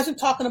 and he wasn't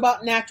talking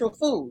about natural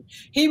food.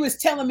 He was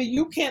telling me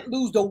you can't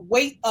lose the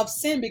weight of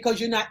sin because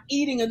you're not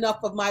eating enough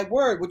of my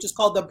word, which is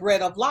called the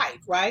bread of life,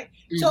 right?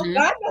 So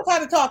God knows how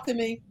to talk to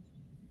me.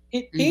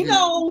 He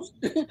knows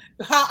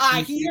how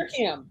I hear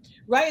him,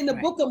 right? In the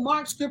book of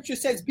Mark, scripture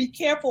says, be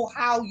careful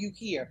how you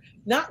hear.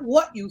 Not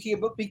what you hear,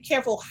 but be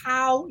careful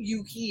how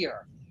you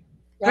hear.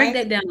 Right? Break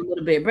that down a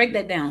little bit. Break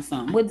that down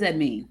some. What does that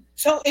mean?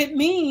 So it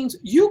means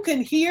you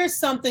can hear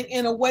something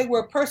in a way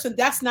where a person,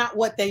 that's not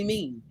what they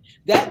mean.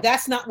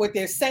 That's not what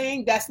they're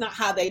saying. That's not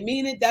how they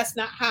mean it. That's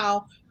not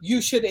how you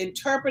should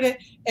interpret it.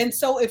 And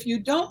so if you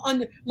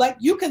don't like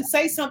you can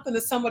say something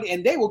to somebody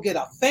and they will get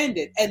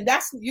offended. And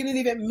you didn't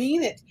even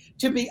mean it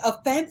to be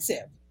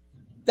offensive.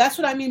 That's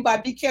what I mean by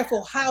be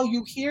careful how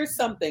you hear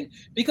something,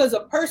 because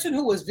a person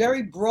who is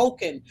very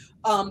broken,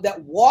 that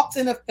walks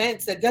in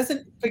offense, that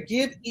doesn't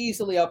forgive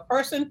easily, a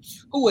person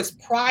who is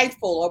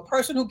prideful, a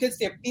person who gets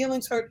their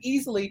feelings hurt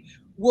easily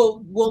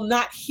will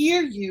not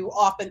hear you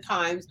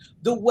oftentimes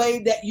the way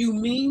that you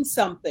mean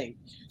something.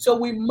 So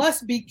we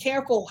must be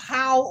careful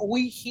how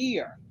we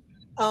hear.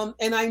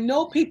 And I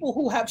know people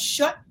who have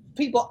shut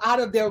people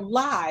out of their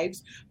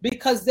lives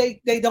because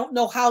they don't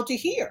know how to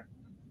hear.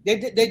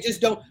 They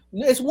just don't.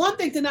 It's one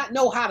thing to not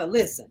know how to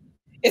listen.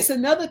 It's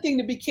another thing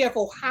to be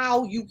careful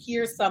how you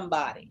hear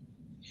somebody.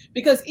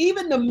 Because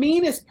even the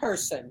meanest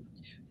person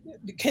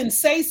can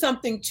say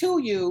something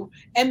to you,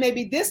 and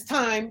maybe this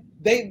time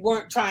they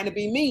weren't trying to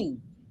be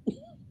mean.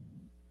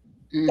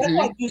 That's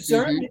why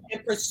discernment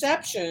and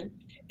perception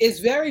is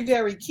very,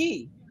 very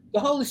key. The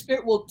Holy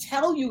Spirit will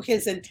tell you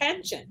his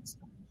intentions.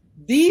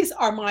 These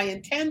are my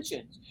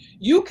intentions.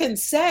 You can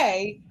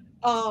say,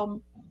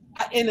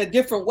 in a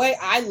different way,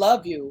 I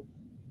love you.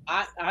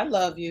 I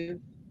love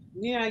you.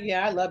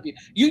 Yeah, I love you.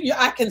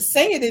 I can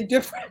say it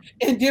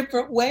in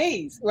different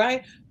ways,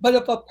 right? But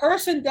if a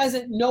person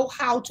doesn't know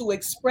how to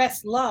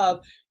express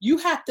love, you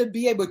have to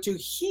be able to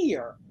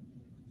hear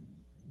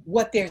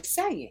what they're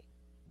saying.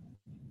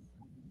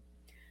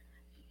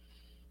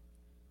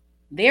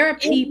 There are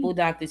people,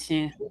 Dr.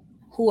 Chin,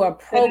 who are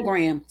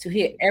programmed to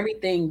hear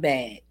everything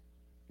bad,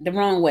 the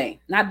wrong way.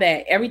 Not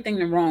bad, everything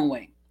the wrong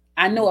way.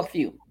 I know a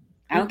few.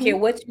 I don't care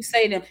what you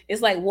say to them.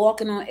 It's like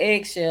walking on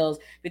eggshells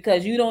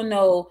because you don't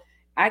know.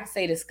 I can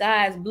say the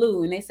sky is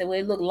blue, and they say, well,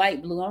 it look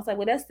light blue. I was like,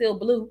 well, that's still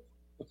blue.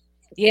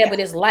 Yeah, but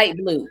it's light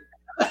blue.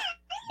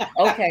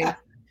 Okay.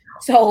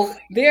 So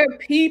there are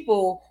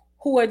people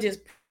who are just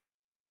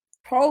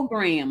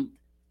programmed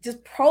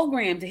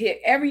to hear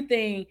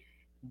everything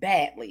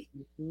badly.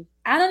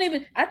 I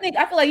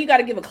feel like you got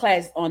to give a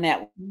class on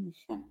that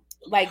one.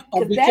 Like,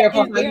 be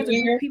careful how you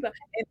hear. People.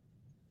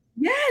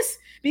 Yes,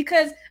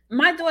 because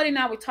my daughter and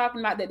I were talking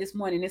about that this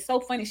morning. It's so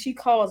funny. She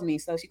calls me.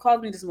 So she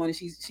calls me this morning.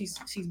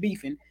 She's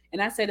beefing.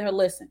 And I said to her,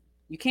 listen,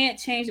 you can't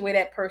change the way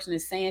that person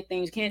is saying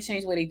things. You can't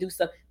change the way they do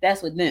stuff.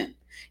 That's with them.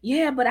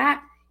 Yeah, but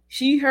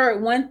she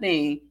heard one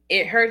thing.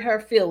 It hurt her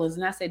feelings.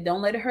 And I said,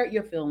 don't let it hurt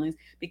your feelings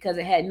because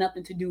it had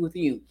nothing to do with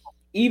you.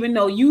 Even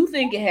though you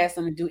think it has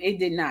something to do, it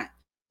did not.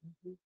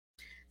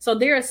 So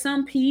there are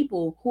some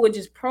people who are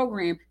just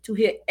programmed to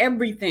hear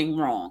everything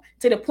wrong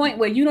to the point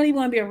where you don't even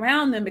want to be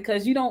around them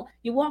because you're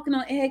walking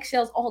on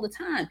eggshells all the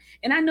time.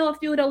 And I know a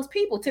few of those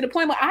people to the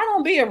point where I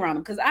don't be around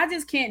them because I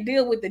just can't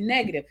deal with the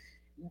negative.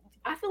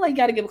 I feel like you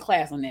got to give a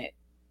class on that.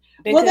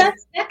 Well,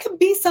 that can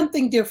be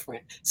something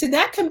different. So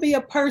that can be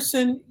a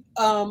person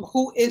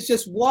who is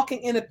just walking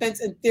in a fence,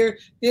 and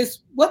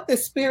there's what the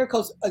spirit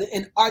calls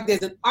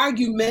there's an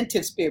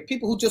argumentative spirit,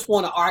 people who just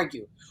want to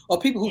argue, or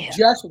people who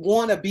just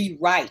want to be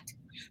right.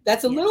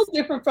 That's a little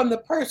different from the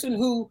person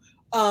who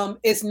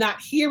is not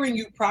hearing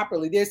you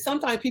properly. There's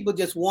sometimes people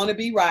just want to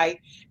be right,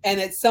 and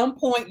at some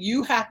point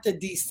you have to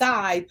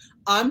decide,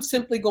 I'm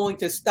simply going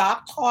to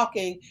stop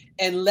talking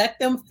and let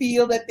them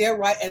feel that they're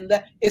right, and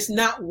it's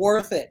not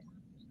worth it.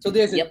 So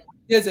there's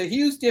a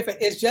huge difference.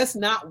 It's just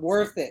not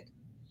worth it.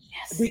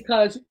 Yes.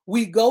 Because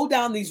we go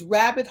down these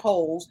rabbit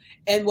holes,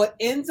 and what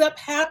ends up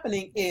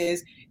happening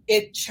is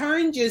it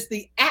changes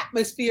the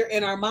atmosphere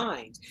in our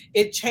minds.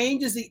 It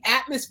changes the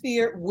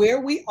atmosphere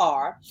where we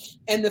are.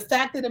 And the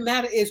fact of the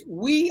matter is,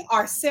 we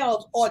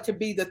ourselves ought to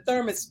be the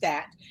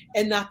thermostat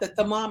and not the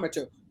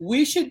thermometer.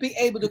 We should be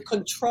able to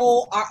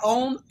control our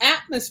own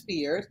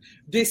atmospheres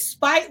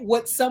despite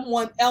what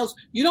someone else,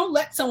 you don't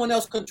let someone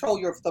else control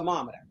your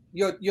thermometer,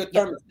 your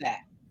thermostat.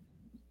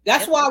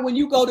 That's why when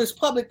you go to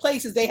public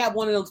places, they have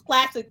one of those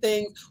plastic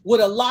things with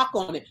a lock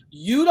on it.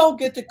 You don't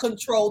get to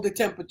control the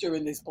temperature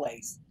in this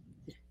place.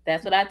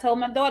 That's what I told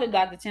my daughter,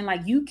 Dr. Chen.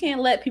 Like, you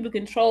can't let people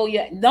control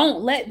you.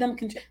 Don't let them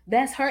control.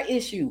 That's her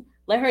issue.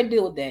 Let her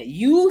deal with that.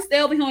 You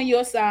stay over here on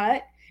your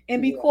side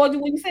and be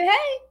cordial when you say,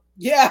 hey.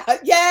 Yeah.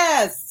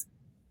 Yes.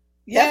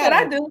 That's what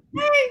I do.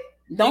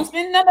 Hey. Don't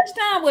spend that much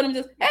time with them.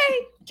 Just, hey,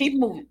 keep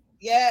moving.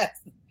 Yes.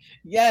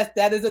 Yes.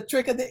 That is a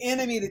trick of the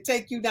enemy to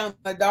take you down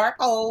a dark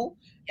hole.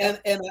 And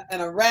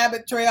a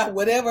rabbit trail,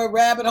 whatever,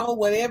 rabbit hole,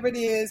 whatever it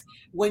is,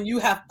 when you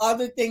have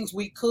other things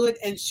we could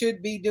and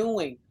should be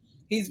doing.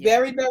 He's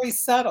very, very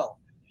subtle.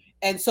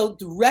 And so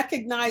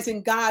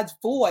recognizing God's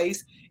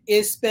voice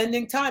is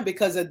spending time,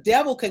 because a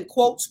devil can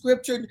quote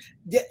scripture.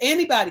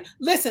 Anybody.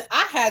 Listen,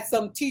 I had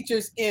some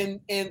teachers in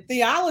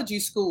theology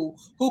school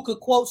who could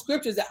quote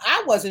scriptures that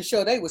I wasn't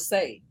sure they were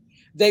saved.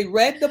 They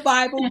read the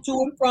Bible to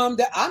and from.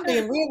 I'm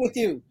being real with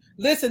you.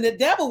 Listen, the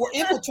devil will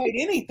infiltrate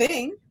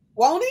anything,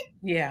 won't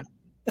he? Yeah.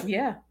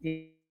 Yeah.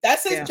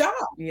 That's his job.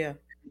 Yeah.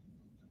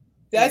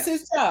 That's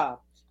his job,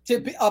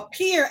 to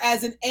appear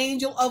as an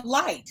angel of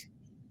light.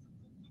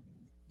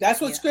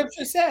 That's what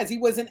scripture says. He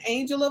was an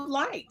angel of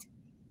light.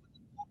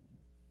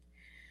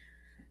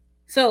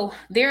 So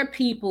there are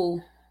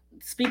people,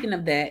 speaking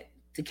of that,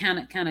 to kind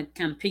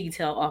of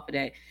pigtail off of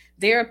that,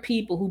 there are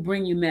people who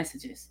bring you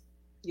messages.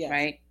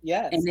 Right?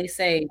 Yes. And they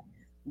say,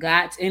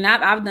 God, and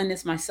I've done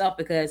this myself,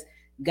 because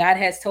God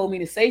has told me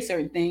to say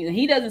certain things, and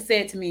he doesn't say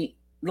it to me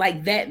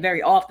like that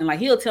very often. Like,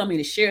 he'll tell me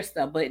to share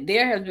stuff, but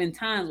there has been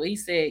times where he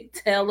said,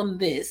 tell them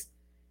this.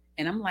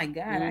 And I'm like,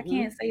 God, I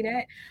can't say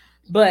that.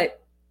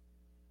 But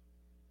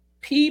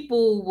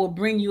people will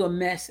bring you a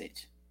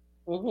message,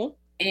 and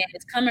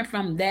it's coming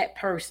from that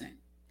person.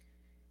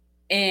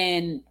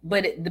 And,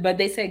 but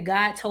they say,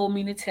 God told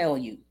me to tell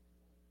you.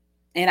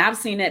 And I've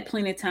seen that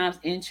plenty of times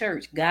in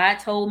church. God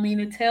told me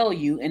to tell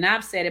you. And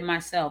I've said it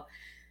myself.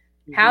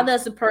 How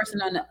does the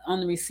person on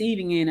the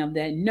receiving end of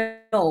that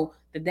know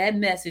that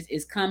message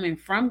is coming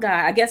from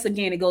God? I guess,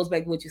 again, it goes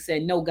back to what you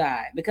said, know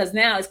God, because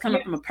now it's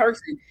coming from a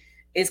person.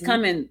 It's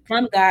coming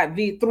from God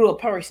through a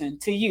person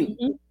to you.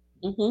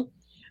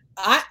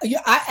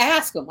 I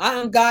ask them,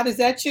 God, is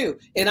that you?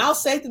 And I'll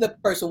say to the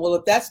person, well,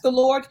 if that's the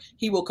Lord,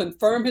 he will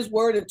confirm his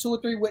word in 2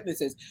 or 3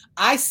 witnesses.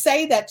 I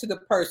say that to the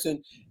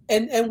person.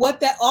 And what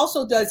that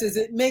also does is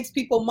it makes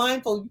people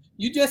mindful.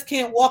 You just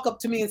can't walk up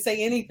to me and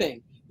say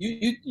anything.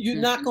 You're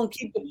not going to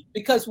keep it,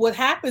 because what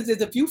happens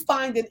is, if you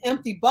find an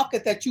empty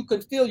bucket that you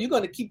can fill, you're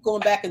going to keep going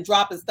back and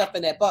dropping stuff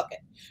in that bucket,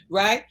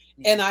 right?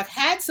 And I've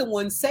had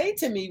someone say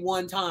to me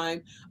one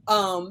time,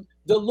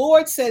 the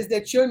Lord says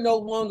that you're no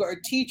longer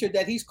a teacher,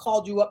 that he's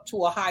called you up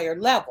to a higher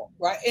level,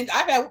 right? And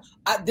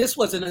this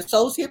was an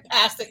associate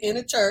pastor in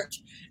a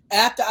church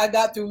after I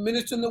got through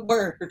ministering the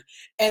word.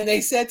 And they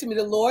said to me,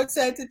 the Lord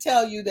said to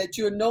tell you that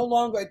you're no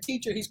longer a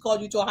teacher. He's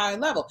called you to a higher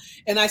level.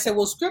 And I said,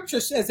 well, scripture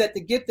says that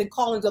the gift and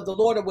callings of the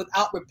Lord are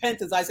without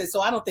repentance. I said,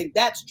 so I don't think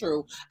that's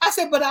true. I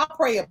said, but I'll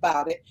pray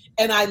about it.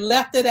 And I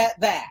left it at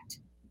that.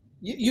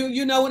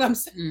 You know what I'm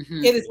saying?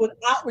 It is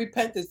without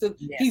repentance.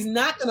 He's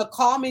not going to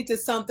call me to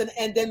something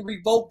and then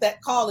revoke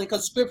that calling,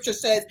 because scripture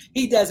says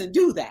he doesn't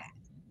do that.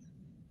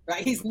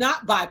 Right? He's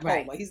not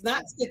bipolar. Right. He's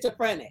not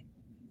schizophrenic.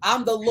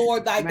 I'm the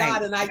Lord thy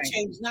God, and I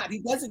change not.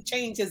 He doesn't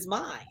change his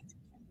mind.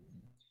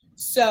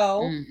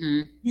 So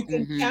you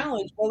can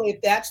challenge. Well,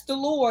 if that's the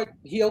Lord,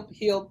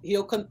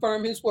 he'll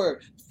confirm his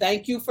word.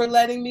 Thank you for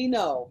letting me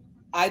know.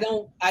 I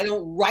don't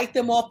write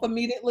them off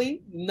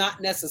immediately,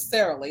 not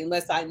necessarily,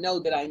 unless I know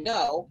that I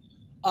know.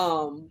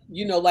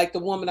 Like the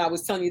woman I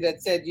was telling you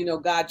that said,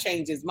 God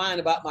changed his mind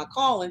about my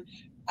calling.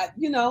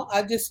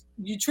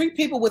 You treat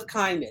people with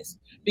kindness,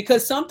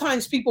 because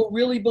sometimes people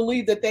really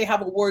believe that they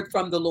have a word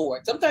from the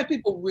Lord. Sometimes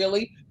people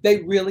really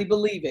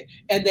believe it,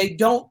 and they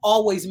don't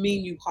always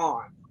mean you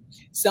harm.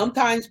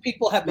 Sometimes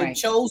people have been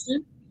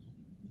chosen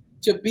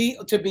to be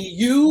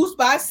used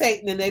by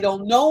Satan, and they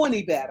don't know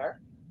any better,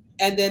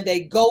 and then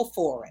they go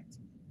for it.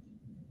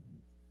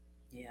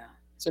 Yeah.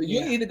 So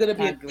you're either going to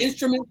be an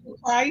instrument for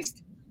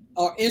Christ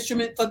or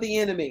instrument for the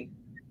enemy.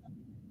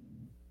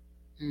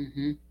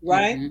 Mm-hmm.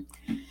 Right?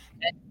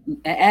 Mm-hmm.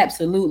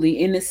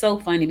 Absolutely. And it's so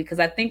funny because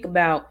I think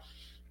about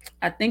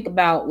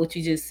what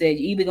you just said.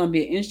 You're either going to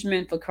be an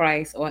instrument for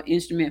Christ or an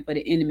instrument for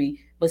the enemy.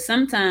 But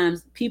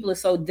sometimes people are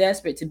so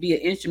desperate to be an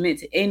instrument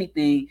to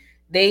anything,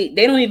 they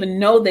don't even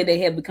know that they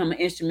have become an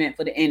instrument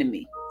for the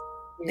enemy.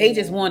 They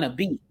just Yeah. want to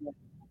be.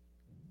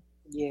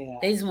 Yeah.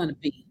 They just want to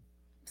be.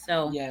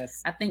 So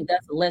Yes. I think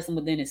that's a lesson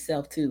within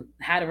itself too.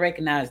 How to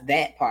recognize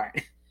that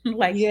part,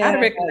 like how Yeah. to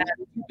recognize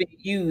you've been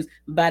used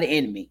by the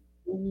enemy.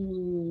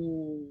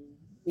 Mm,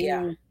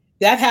 Yeah. mm.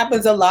 That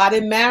happens a lot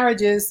in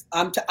marriages.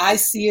 I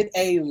see it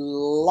a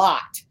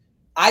lot.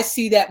 I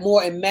see that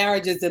more in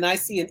marriages than I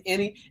see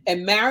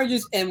in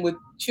marriages and with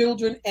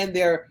children and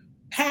their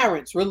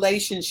parents'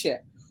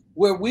 relationship,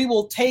 where we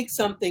will take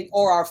something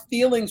or our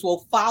feelings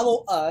will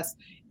follow us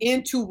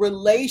into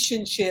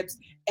relationships,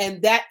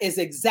 and that is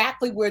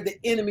exactly where the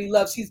enemy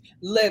lives.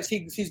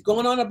 He's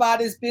going on about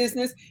his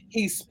business.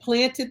 He's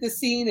planted the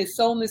seed and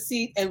sown the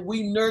seed, and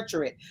we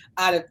nurture it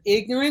out of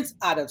ignorance,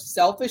 out of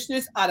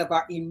selfishness, out of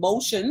our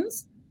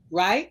emotions,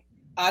 right?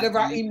 Out of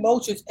our Mhm.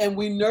 emotions, and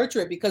we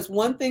nurture it because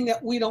one thing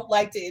that we don't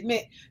like to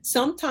admit,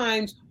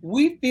 sometimes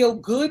we feel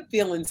good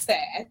feeling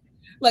sad.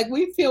 Like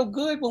we feel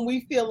good when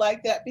we feel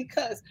like that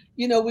because,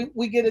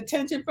 we get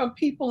attention from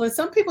people, and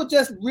some people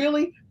just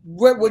really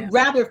would Yeah.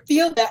 rather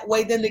feel that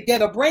way than to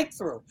get a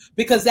breakthrough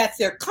because that's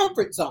their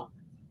comfort zone.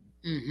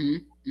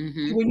 Mhm.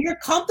 Mhm. When you're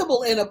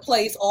comfortable in a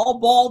place all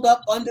balled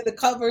up under the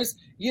covers,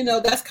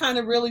 that's kind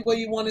of really where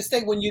you want to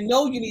stay. When you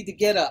know you need to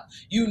get up,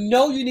 you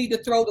need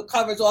to throw the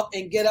covers off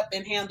and get up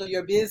and handle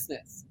your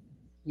business.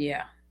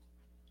 Yeah.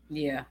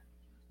 Yeah.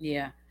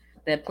 Yeah.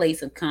 That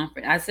place of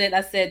comfort. I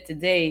said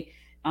today,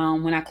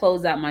 when I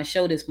closed out my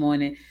show this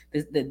morning,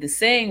 the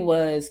saying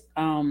was,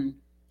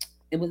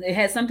 it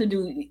had something to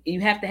do. You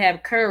have to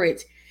have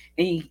courage,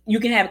 and you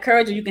can have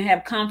courage or you can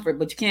have comfort,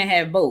 but you can't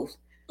have both.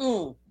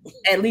 Mm.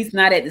 At least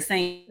not at the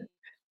same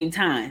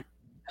time.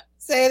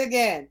 Say it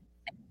again.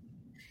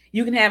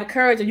 You can have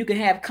courage or you can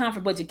have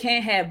comfort, but you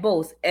can't have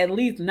both. At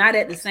least not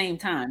at the same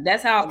time.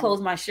 That's how I I love,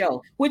 close my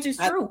show, which is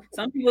I, true.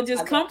 Some people are I just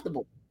love,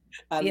 comfortable.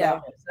 I Yeah.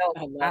 love it. So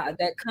I love it.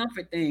 that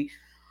comfort thing.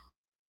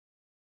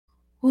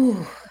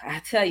 Whew, I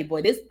tell you,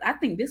 boy, I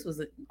think this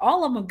was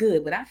all of them are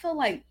good, but I feel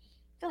like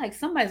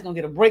somebody's gonna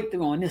get a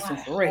breakthrough on this one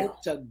I for real.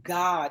 hope to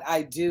God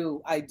I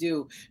do. I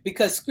do.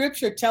 Because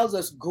scripture tells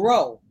us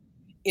grow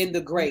in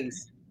the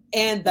grace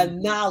and the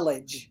Mhm.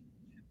 knowledge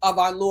of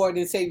our Lord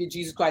and Savior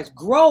Jesus Christ.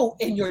 Grow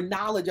in your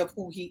knowledge of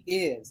who he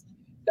is.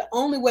 The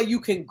only way you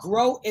can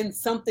grow in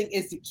something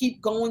is to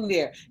keep going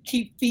there,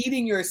 keep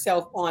feeding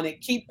yourself on it,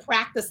 keep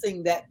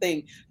practicing that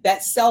thing,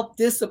 that self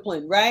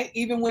discipline, right?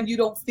 Even when you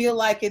don't feel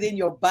like it in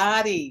your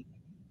body.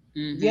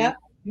 Mhm. Yep.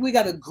 We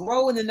got to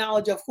grow in the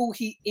knowledge of who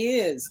he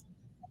is.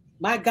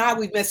 My God,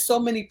 we've messed so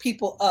many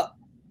people up.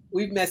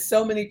 We've messed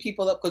so many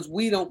people up because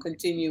we don't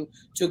continue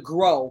to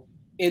grow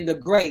in the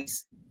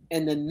grace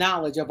and the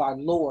knowledge of our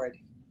Lord.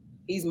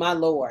 He's my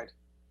Lord.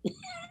 The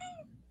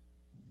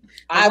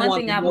I one want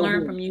thing to I've know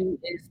learned him. from you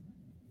is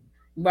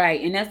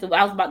right, and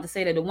I was about to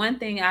say that the one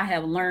thing I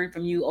have learned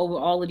from you over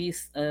all of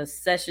these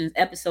sessions,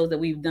 episodes that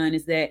we've done,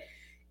 is that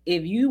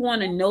if you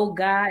want to know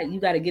God, you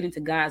got to get into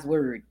God's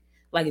word.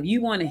 Like if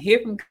you want to hear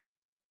from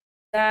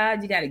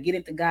God, you got to get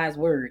into God's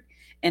word.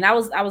 And I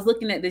was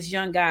looking at this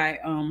young guy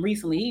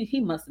recently. He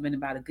must have been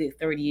about a good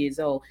 30 years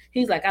old.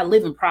 He's like, I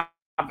live in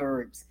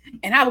Proverbs,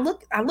 and I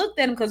looked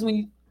at him because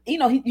when you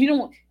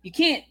don't you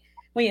can't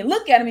when you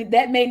look at him,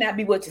 that may not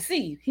be what you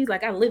see. He's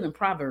like, I live in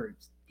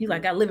Proverbs. He's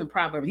like, I live in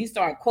Proverbs. He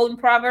started quoting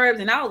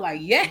Proverbs, and I was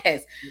like,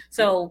 yes.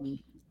 So,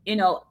 you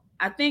know,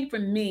 I think for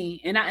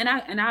me, and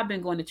I've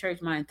been going to church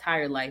my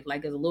entire life,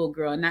 like as a little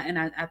girl, and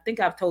I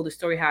think I've told the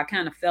story how I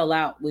kind of fell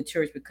out with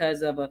church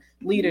because of a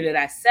leader that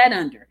I sat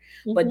under,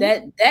 but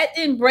Mhm. that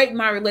didn't break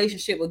my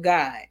relationship with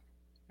God,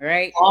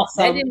 right? That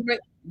Awesome. didn't break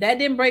that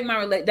didn't break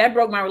that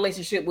broke my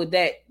relationship with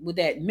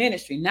that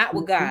ministry, not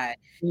with Mhm. God.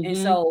 And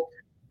Mhm. so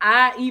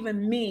I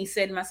even me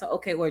said to myself,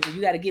 okay, Audrey,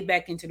 you got to get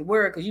back into the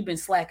word because you've been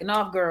slacking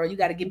off, girl. You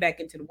got to get back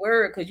into the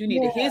word because you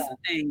need to Yeah. hear some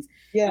things.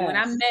 And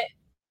Yes.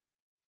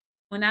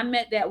 when I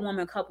met that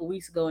woman a couple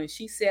weeks ago, and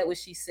she said what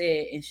she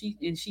said, and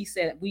she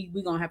said we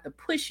gonna have to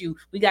push you.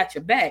 We got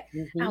your back. I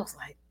Mhm. was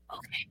like,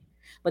 okay,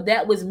 but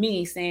that was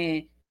me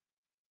saying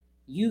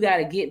you got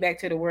to get back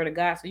to the word of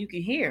God so you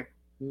can hear.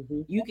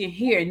 Mhm. You can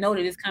hear and know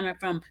that it's coming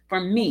from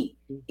me.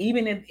 Mhm.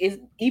 Even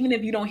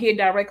if you don't hear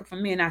directly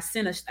from me, and I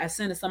send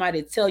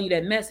somebody to tell you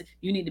that message,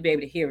 you need to be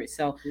able to hear it.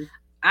 So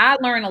I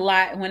learn a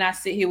lot when I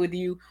sit here with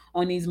you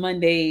on these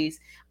Mondays.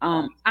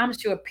 I'm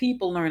sure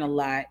people learn a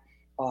lot,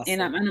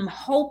 and Awesome. I'm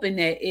hoping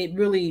that it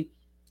really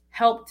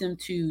helped them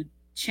to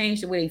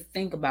change the way they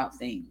think about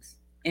things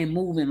and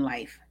move in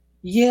life.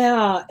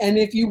 Yeah, and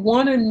if you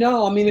want to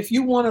know, I mean, if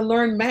you want to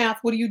learn math,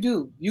 what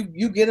do?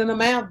 You get in a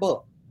math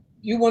book.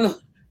 You want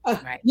to,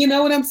 Right. you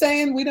know what I'm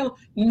saying? We don't.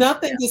 Yeah.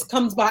 Nothing just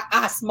comes by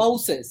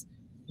osmosis.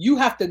 You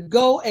have to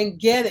go and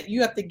get it.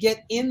 You have to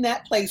get in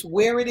that place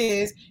where it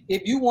is.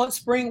 If you want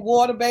spring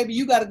water, baby,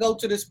 you got to go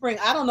to the spring.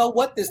 I don't know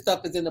what this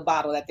stuff is in the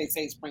bottle that they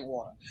say spring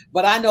water,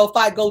 but I know if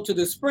I go to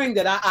the spring,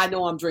 that I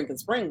know I'm drinking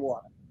spring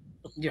water.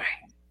 Right.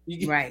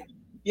 Right.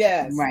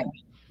 Yes.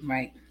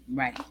 Right.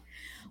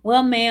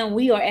 Well, man,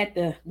 we are at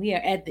the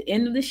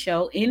end of the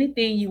show.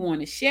 Anything you want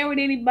to share with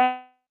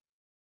anybody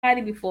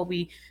before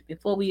we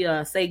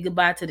say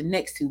goodbye to the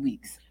next 2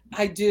 weeks?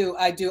 I do.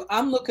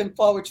 I'm looking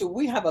forward to.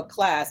 We have a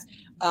class.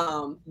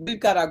 We've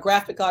got our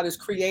graphic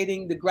artist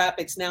creating the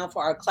graphics now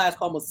for our class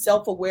called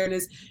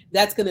Self-Awareness.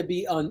 That's going to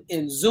be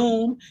in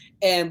Zoom,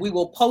 and we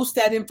will post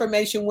that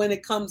information when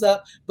it comes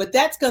up. But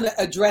that's going to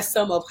address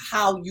some of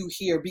how you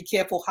hear. Be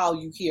careful how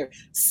you hear.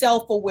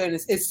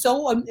 Self-awareness. It's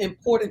so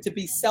important to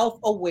be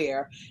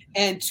self-aware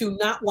and to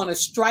not want to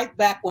strike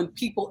back when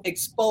people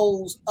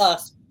expose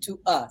us to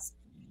us.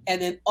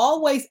 And then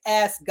always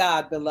ask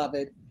God,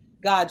 beloved,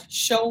 God,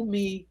 show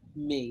me.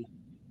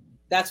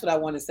 That's what I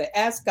want to say.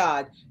 Ask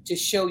God to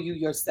show you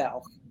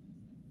yourself.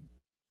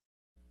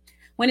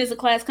 When is the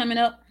class coming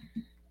up?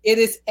 It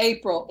is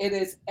April.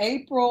 The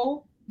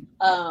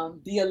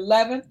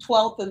 11th,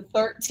 12th, and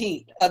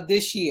 13th of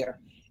this year.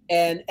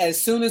 And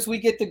as soon as we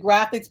get the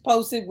graphics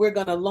posted, we're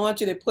going to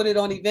launch it and put it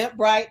on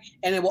Eventbrite,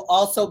 and it will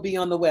also be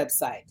on the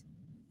website.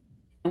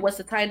 And what's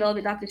the title of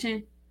it, Dr.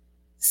 Chen?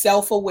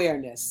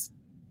 Self-awareness.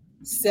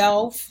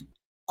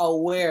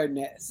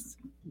 Self-awareness.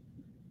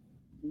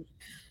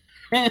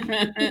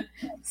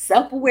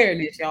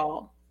 Self-awareness,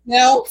 y'all.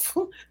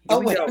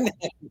 Self-awareness.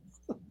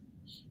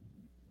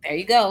 There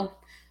you go.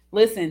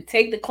 Listen,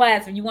 take the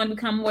class. If you want to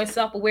become more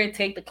self-aware,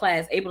 take the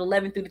class. April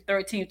 11th through the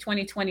 13th,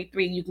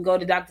 2023. You can go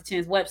to Dr.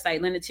 Chen's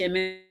website,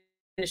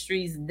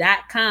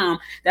 LindaChenMinistries.com.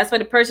 That's for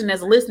the person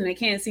that's listening and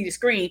can't see the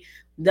screen.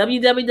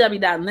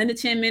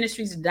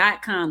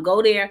 www.LindaChenMinistries.com.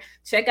 Go there,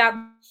 check out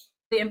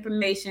the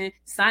information,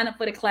 sign up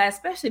for the class,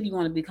 especially if you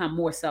want to become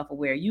more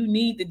self-aware. You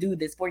need to do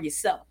this for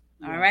yourself.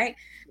 All right.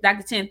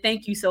 Dr. Chen,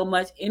 thank you so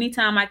much.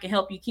 Anytime I can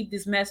help you keep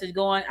this message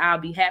going, I'll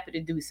be happy to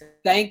do so.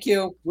 Thank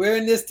you. We're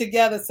in this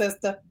together,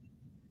 sister.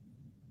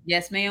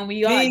 Yes, ma'am,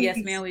 we are. Peace. Yes,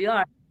 ma'am, we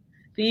are.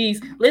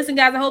 Peace. Listen,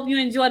 guys, I hope you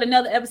enjoyed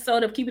another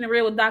episode of Keeping It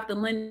Real with Dr.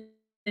 Linda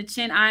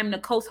Chen. I'm the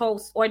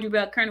co-host, Audrey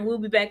Bell Kerner. We'll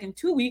be back in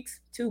 2 weeks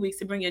to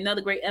bring you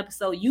another great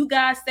episode. You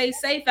guys stay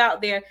safe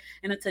out there.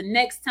 And until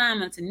next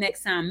time,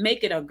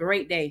 make it a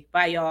great day.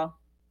 Bye, y'all.